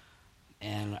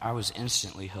 and I was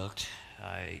instantly hooked.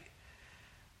 I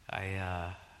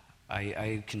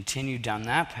continued down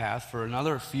that path for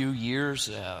another few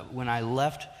years. When I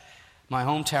left my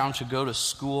hometown to go to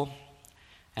school,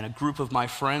 and a group of my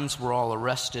friends were all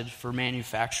arrested for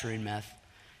manufacturing meth,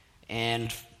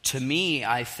 and to me,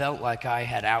 I felt like I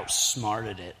had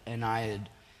outsmarted it, and I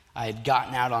had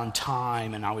gotten out on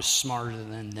time, and I was smarter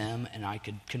than them, and I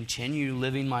could continue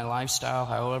living my lifestyle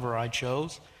however I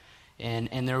chose,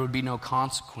 and there would be no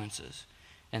consequences.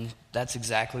 And that's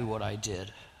exactly what I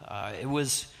did. It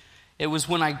was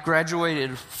when I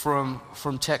graduated from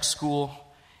tech school,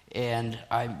 and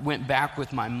I went back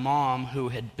with my mom, who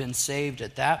had been saved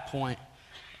at that point,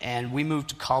 and we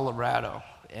moved to Colorado,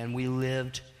 and we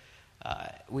lived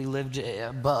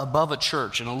above a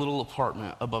church, in a little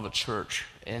apartment above a church.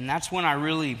 And that's when I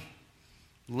really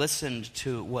listened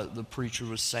to what the preacher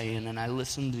was saying, and I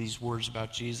listened to these words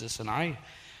about Jesus, and I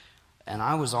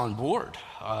was on board.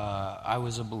 I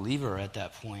was a believer at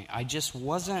that point. I just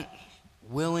wasn't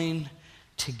willing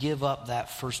to give up that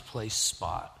first place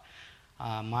spot.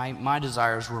 My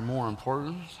desires were more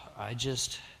important.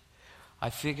 I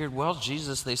figured, well,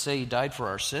 Jesus, they say he died for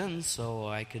our sins, so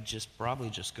I could probably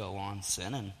just go on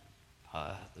sinning.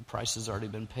 The price has already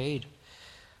been paid.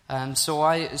 And so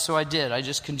I did. I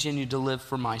just continued to live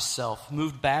for myself.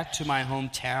 Moved back to my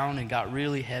hometown and got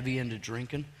really heavy into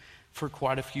drinking for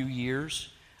quite a few years.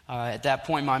 At that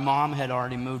point, my mom had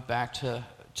already moved back to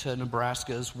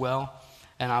Nebraska as well,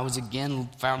 and I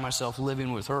found myself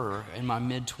living with her in my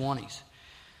mid-20s.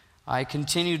 I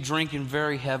continued drinking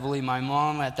very heavily. My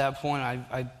mom, at that point,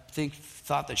 I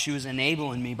thought that she was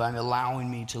enabling me by allowing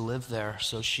me to live there,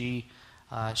 so she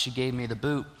gave me the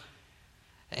boot.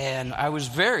 And I was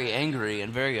very angry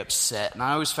and very upset, and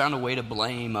I always found a way to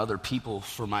blame other people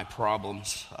for my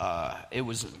problems.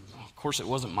 Of course, it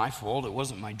wasn't my fault. It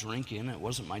wasn't my drinking. It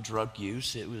wasn't my drug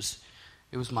use. It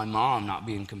was my mom not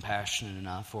being compassionate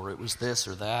enough, or it was this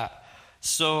or that.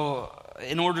 So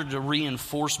in order to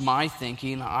reinforce my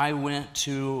thinking, I went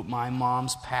to my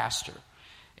mom's pastor,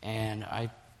 and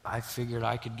I figured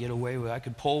I could get away with it. I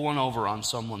could pull one over on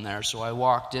someone there. So I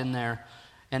walked in there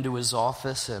into his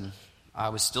office, and I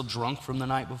was still drunk from the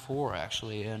night before,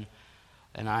 actually, and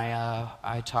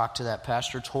I talked to that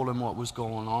pastor, told him what was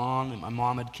going on, and my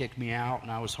mom had kicked me out, and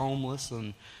I was homeless,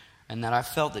 and that I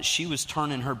felt that she was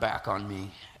turning her back on me.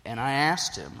 And I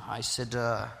asked him, I said,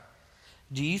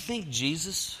 do you think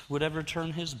Jesus would ever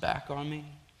turn his back on me?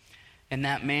 And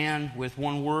that man, with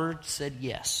one word, said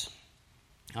yes.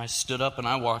 I stood up and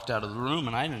I walked out of the room,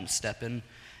 and I didn't step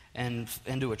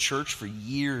into a church for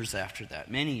years after that,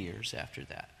 many years after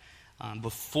that.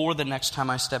 Before the next time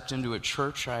I stepped into a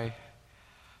church, I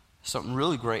something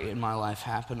really great in my life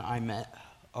happened. I met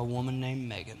a woman named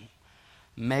Megan.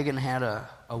 Megan had a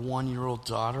 1-year-old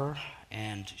daughter,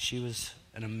 and she was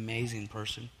an amazing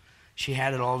person. She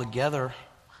had it all together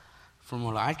from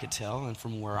what I could tell and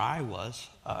from where I was.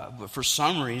 But for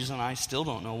some reason, I still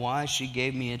don't know why, she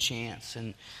gave me a chance.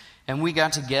 And we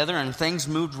got together, and things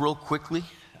moved real quickly.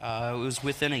 It was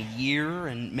within a year,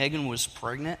 and Megan was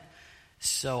pregnant.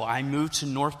 So I moved to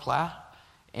North Platte,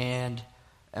 and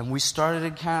we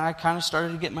started I kind of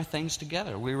started to get my things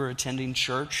together. We were attending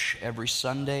church every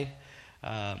Sunday.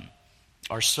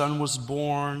 Our son was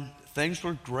born. Things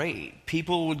were great.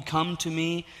 People would come to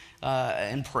me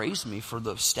and praise me for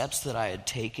the steps that I had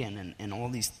taken and all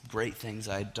these great things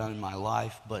I had done in my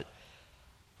life. But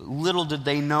little did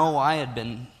they know I had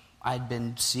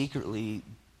been secretly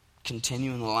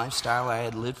continuing the lifestyle I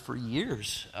had lived for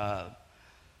years.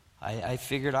 I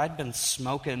figured I'd been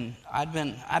smoking. I'd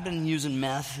been using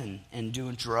meth and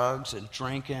doing drugs and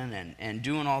drinking and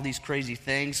doing all these crazy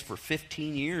things for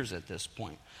 15 years at this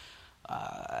point.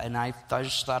 And I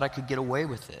just thought I could get away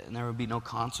with it and there would be no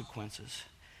consequences.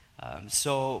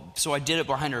 So I did it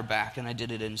behind her back, and I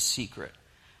did it in secret.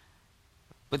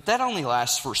 But that only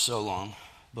lasts for so long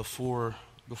before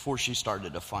she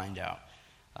started to find out.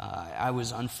 I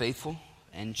was unfaithful,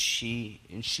 and she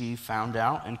found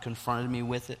out and confronted me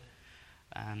with it.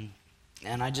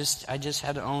 And I just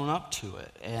had to own up to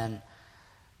it. And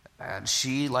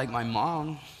she, like my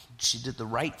mom, she did the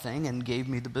right thing and gave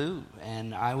me the boot.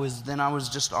 And I was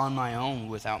just on my own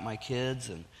without my kids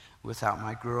and without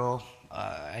my girl.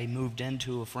 I moved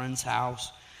into a friend's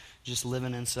house, just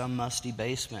living in some musty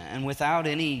basement. And without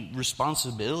any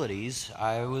responsibilities,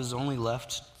 I was only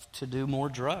left to do more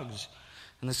drugs.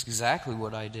 And that's exactly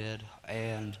what I did,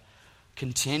 and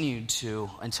continued to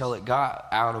until it got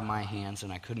out of my hands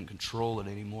and I couldn't control it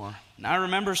anymore. And I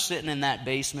remember sitting in that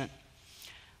basement,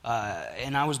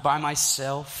 and I was by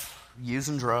myself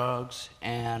using drugs,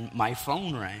 and my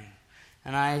phone rang.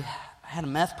 And I had a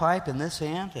meth pipe in this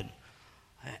hand, and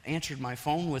I answered my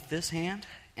phone with this hand,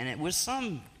 and it was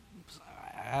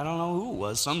I don't know who it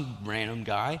was, some random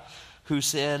guy who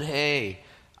said, "Hey,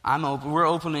 we're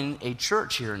opening a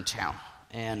church here in town,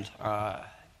 and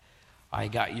I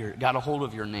got a hold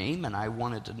of your name, and I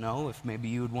wanted to know if maybe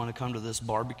you would want to come to this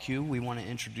barbecue. We want to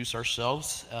introduce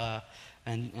ourselves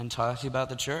and talk to you about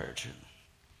the church."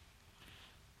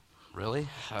 Really?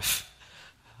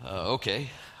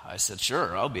 Okay. I said,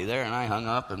 "Sure, I'll be there." And I hung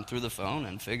up and threw the phone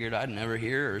and figured I'd never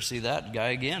hear or see that guy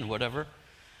again, whatever.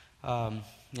 And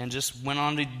just went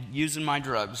on to using my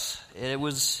drugs. I'd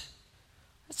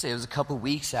say it was a couple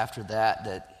weeks after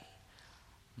that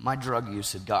my drug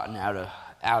use had gotten out of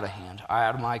hand,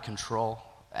 out of my control.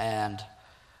 And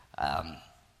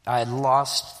I'd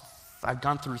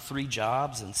gone through 3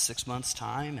 jobs in 6 months'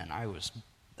 time, and I was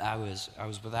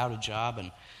without a job,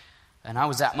 and I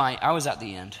was at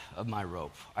the end of my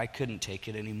rope. I couldn't take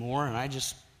it anymore, and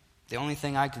the only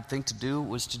thing I could think to do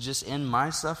was to just end my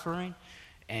suffering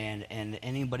and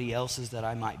anybody else's that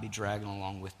I might be dragging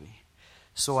along with me.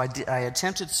 So I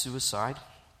attempted suicide,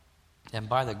 and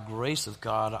by the grace of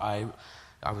God,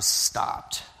 I was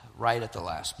stopped right at the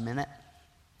last minute.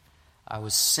 I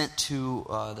was sent to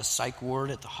the psych ward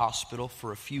at the hospital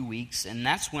for a few weeks, and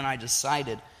that's when I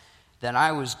decided that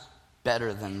I was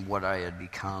better than what I had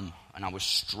become, and I was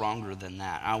stronger than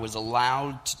that. I was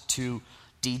allowed to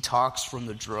detox from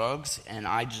the drugs, and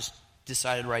I just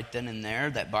decided right then and there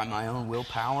that by my own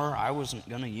willpower, I wasn't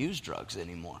going to use drugs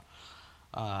anymore.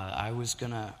 I was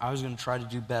gonna try to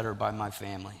do better by my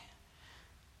family.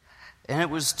 And it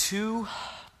was two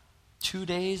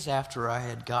days after I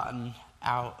had gotten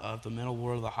out of the mental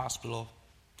ward of the hospital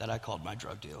that I called my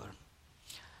drug dealer.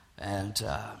 And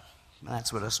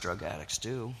that's what us drug addicts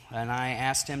do. And I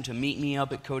asked him to meet me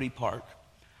up at Cody Park.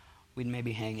 We'd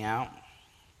maybe hang out.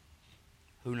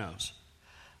 Who knows?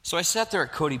 So I sat there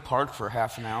at Cody Park for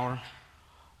half an hour.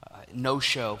 No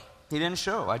show. He didn't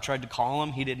show. I tried to call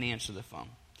him. He didn't answer the phone.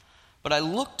 But I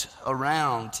looked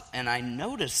around, and I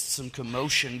noticed some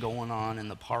commotion going on in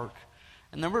the park.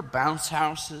 And there were bounce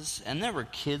houses, and there were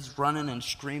kids running and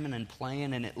screaming and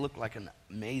playing, and it looked like an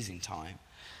amazing time.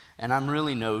 And I'm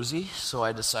really nosy, so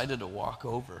I decided to walk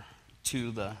over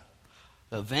to the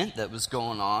event that was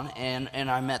going on, and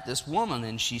I met this woman,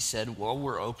 and she said, "Well,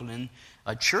 we're opening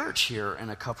a church here in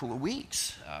a couple of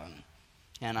weeks."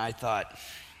 And I thought,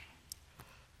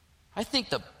 I think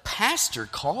the pastor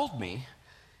called me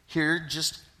here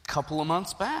just a couple of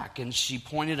months back, and she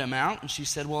pointed him out, and she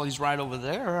said, "Well, he's right over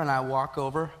there." And I walk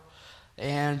over,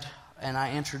 and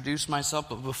I introduce myself,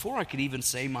 but before I could even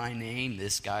say my name,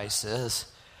 this guy says,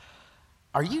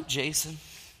 "Are you Jason?"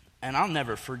 And I'll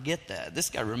never forget that. This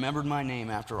guy remembered my name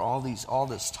after all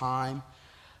this time.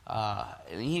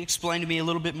 And he explained to me a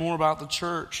little bit more about the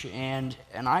church, and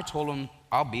I told him,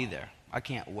 I'll be there. I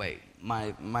can't wait.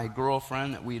 My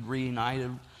girlfriend that we had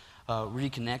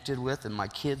reconnected with, and my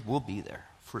kids will be there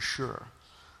for sure.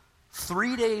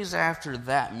 3 days after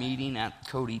that meeting at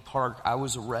Cody Park, I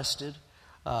was arrested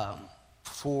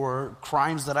for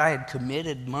crimes that I had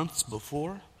committed months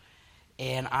before,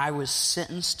 and I was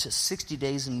sentenced to 60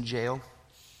 days in jail,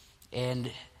 and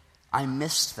I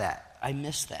missed that. I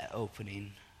missed that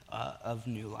opening of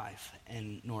New Life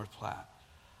in North Platte.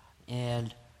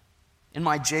 And in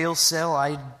my jail cell,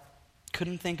 I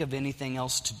couldn't think of anything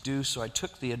else to do, so I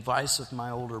took the advice of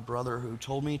my older brother, who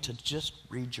told me to just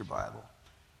read your Bible.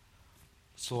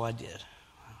 So I did.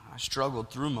 I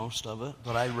struggled through most of it,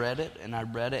 but I read it, and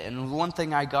and one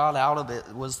thing I got out of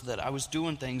it was that I was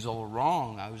doing things all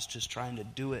wrong. I was just trying to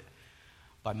do it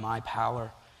by my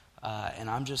power, and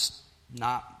I'm just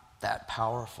not that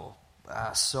powerful.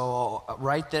 So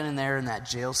right then and there in that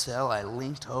jail cell, I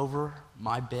leaned over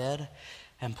my bed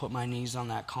and put my knees on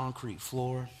that concrete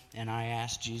floor, and I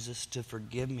asked Jesus to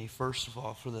forgive me, first of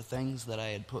all, for the things that I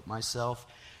had put myself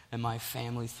and my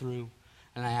family through.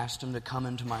 And I asked him to come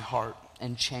into my heart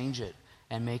and change it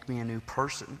and make me a new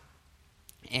person.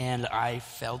 And I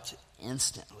felt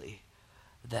instantly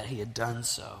that he had done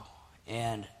so.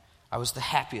 And I was the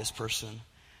happiest person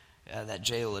that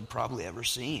jail had probably ever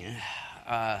seen.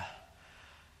 I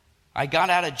got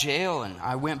out of jail and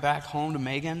I went back home to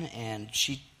Megan, and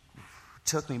she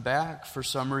took me back for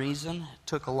some reason. It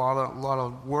took a lot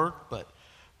of work, but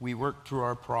we worked through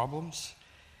our problems.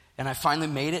 And I finally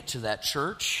made it to that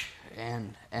church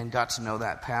and got to know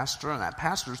that pastor. And that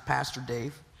pastor is Pastor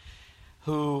Dave,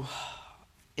 who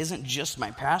isn't just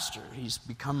my pastor. He's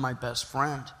become my best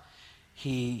friend.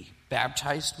 He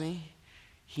baptized me.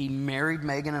 He married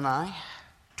Megan and I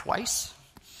twice.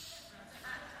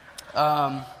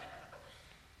 And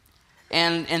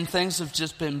things have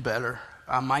just been better.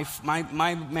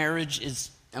 My marriage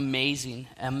is amazing.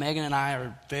 Megan and I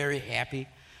are very happy.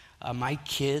 My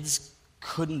kids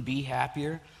couldn't be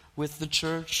happier with the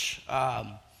church.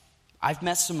 I've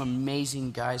met some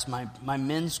amazing guys. My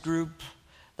men's group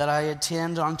that I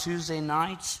attend on Tuesday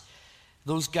nights,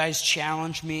 those guys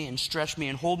challenge me and stretch me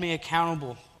and hold me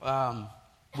accountable,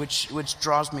 which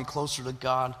draws me closer to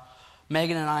God.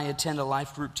 Megan and I attend a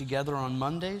life group together on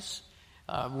Mondays.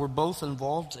 We're both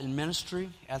involved in ministry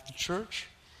at the church.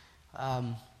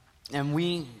 And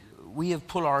we have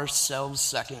put ourselves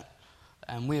second,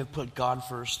 and we have put God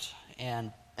first.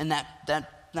 And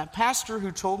that pastor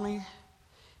who told me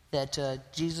that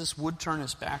Jesus would turn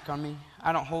his back on me,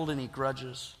 I don't hold any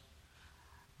grudges.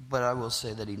 But I will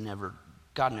say that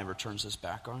God never turns his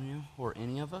back on you or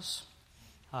any of us.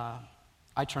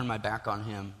 I turned my back on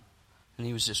him, and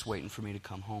he was just waiting for me to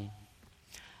come home.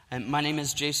 And my name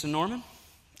is Jason Norman,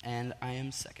 and I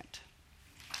am second.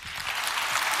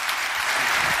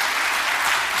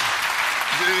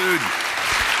 Dude.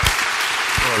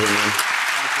 Love you, man.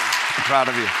 I'm proud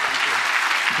of you.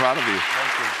 I'm proud of you.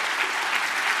 Thank you.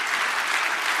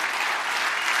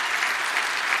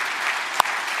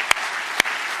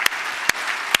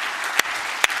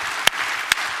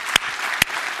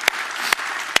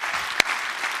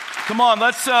 Come on,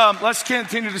 let's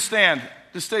continue to stand.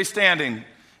 Just stay standing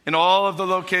in all of the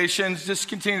locations. Just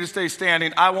continue to stay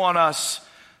standing. I want us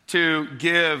to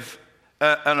give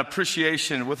an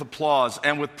appreciation with applause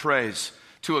and with praise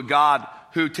to a God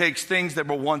who takes things that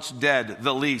were once dead,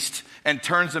 the least, and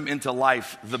turns them into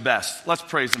life, the best. Let's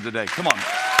praise him today. Come on.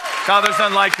 God, there's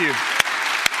none like you.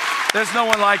 There's no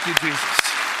one like you, Jesus.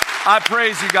 I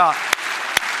praise you, God.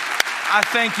 I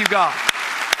thank you, God.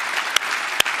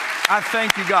 I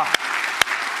thank you, God.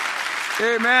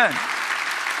 Amen.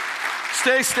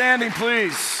 Stay standing,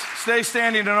 please. Stay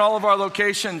standing in all of our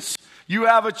locations. You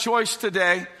have a choice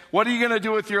today. What are you going to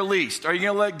do with your least? Are you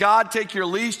going to let God take your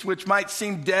least, which might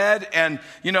seem dead and,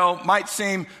 might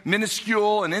seem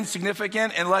minuscule and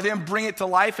insignificant, and let him bring it to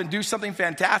life and do something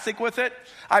fantastic with it?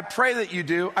 I pray that you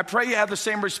do. I pray you have the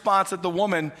same response that the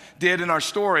woman did in our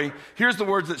story. Here's the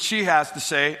words that she has to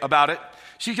say about it.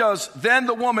 She goes, "Then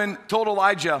the woman told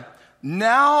Elijah,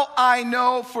 'Now I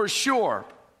know for sure.'"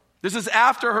 This is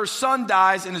after her son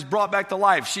dies and is brought back to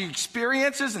life. She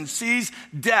experiences and sees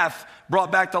death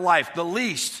brought back to life. The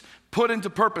least put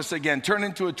into purpose again, turned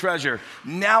into a treasure.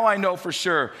 "Now I know for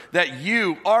sure that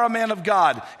you are a man of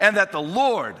God and that the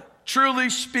Lord truly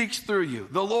speaks through you,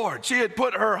 the Lord. She had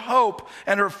put her hope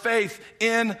and her faith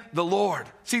in the Lord.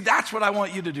 See, that's what I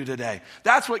want you to do today.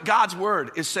 That's what God's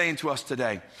word is saying to us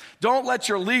today. Don't let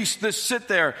your leash just sit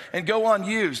there and go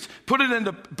unused. Put it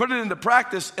into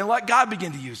practice and let God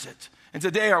begin to use it. And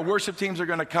today our worship teams are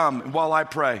going to come while I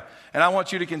pray. And I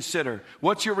want you to consider,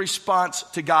 what's your response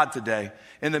to God today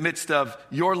in the midst of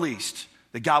your least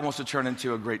that God wants to turn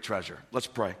into a great treasure? Let's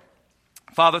pray.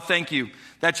 Father, thank you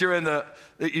that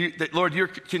Lord, you're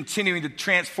continuing to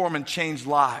transform and change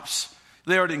lives.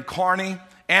 Lord, in Kearney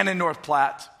and in North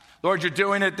Platte. Lord, you're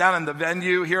doing it down in the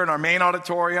venue here in our main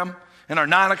auditorium, in our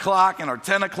 9 o'clock and our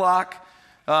 10 o'clock,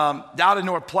 down in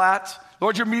North Platte.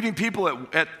 Lord, you're meeting people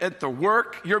at the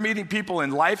work. You're meeting people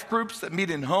in life groups that meet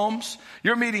in homes.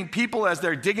 You're meeting people as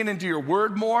they're digging into your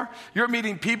word more. You're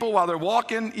meeting people while they're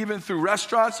walking, even through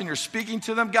restaurants, and you're speaking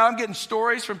to them. God, I'm getting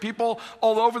stories from people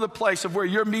all over the place of where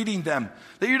you're meeting them.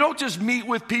 That you don't just meet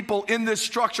with people in this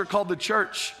structure called the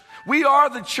church. We are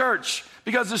the church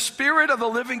because the Spirit of the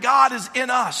living God is in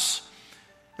us.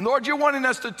 And Lord, you're wanting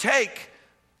us to take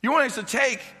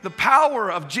the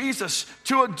power of Jesus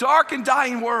to a dark and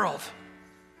dying world.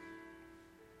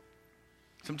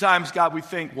 Sometimes, God, we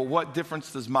think, well, what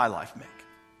difference does my life make?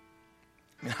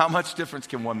 I mean, how much difference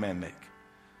can one man make?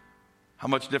 How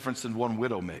much difference can one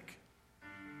widow make?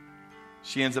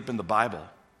 She ends up in the Bible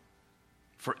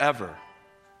forever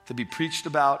to be preached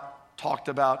about, talked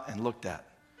about, and looked at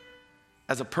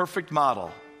as a perfect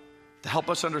model to help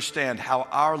us understand how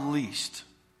our least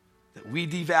that we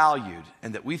devalued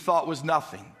and that we thought was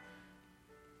nothing,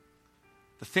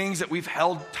 the things that we've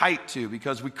held tight to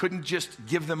because we couldn't just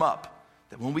give them up,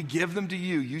 that when we give them to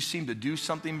you, you seem to do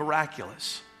something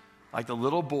miraculous, like the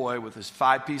little boy with his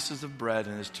 5 pieces of bread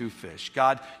and his 2 fish.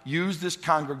 God, use this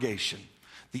congregation,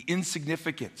 the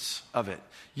insignificance of it.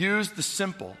 Use the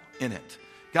simple in it.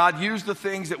 God, use the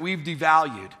things that we've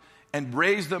devalued and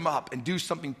raise them up and do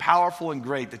something powerful and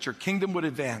great, that your kingdom would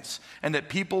advance and that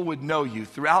people would know you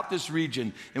throughout this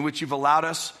region in which you've allowed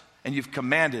us and you've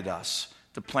commanded us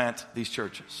to plant these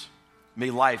churches.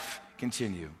 May life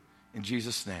continue. In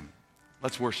Jesus' name,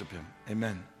 let's worship him.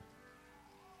 Amen.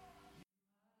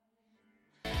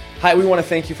 Hi, we want to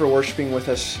thank you for worshiping with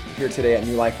us here today at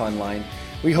New Life Online.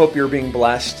 We hope you're being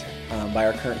blessed by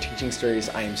our current teaching series,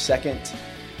 I Am Second.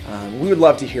 We would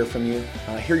love to hear from you,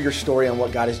 hear your story on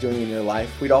what God is doing in your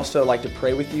life. We'd also like to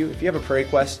pray with you. If you have a prayer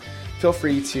request, feel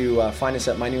free to find us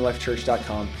at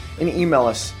mynewlifechurch.com and email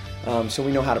us so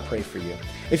we know how to pray for you.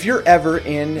 If you're ever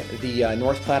in the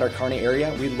North Platte or Kearney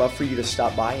area, we'd love for you to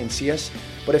stop by and see us.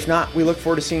 But if not, we look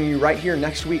forward to seeing you right here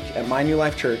next week at My New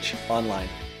Life Church online.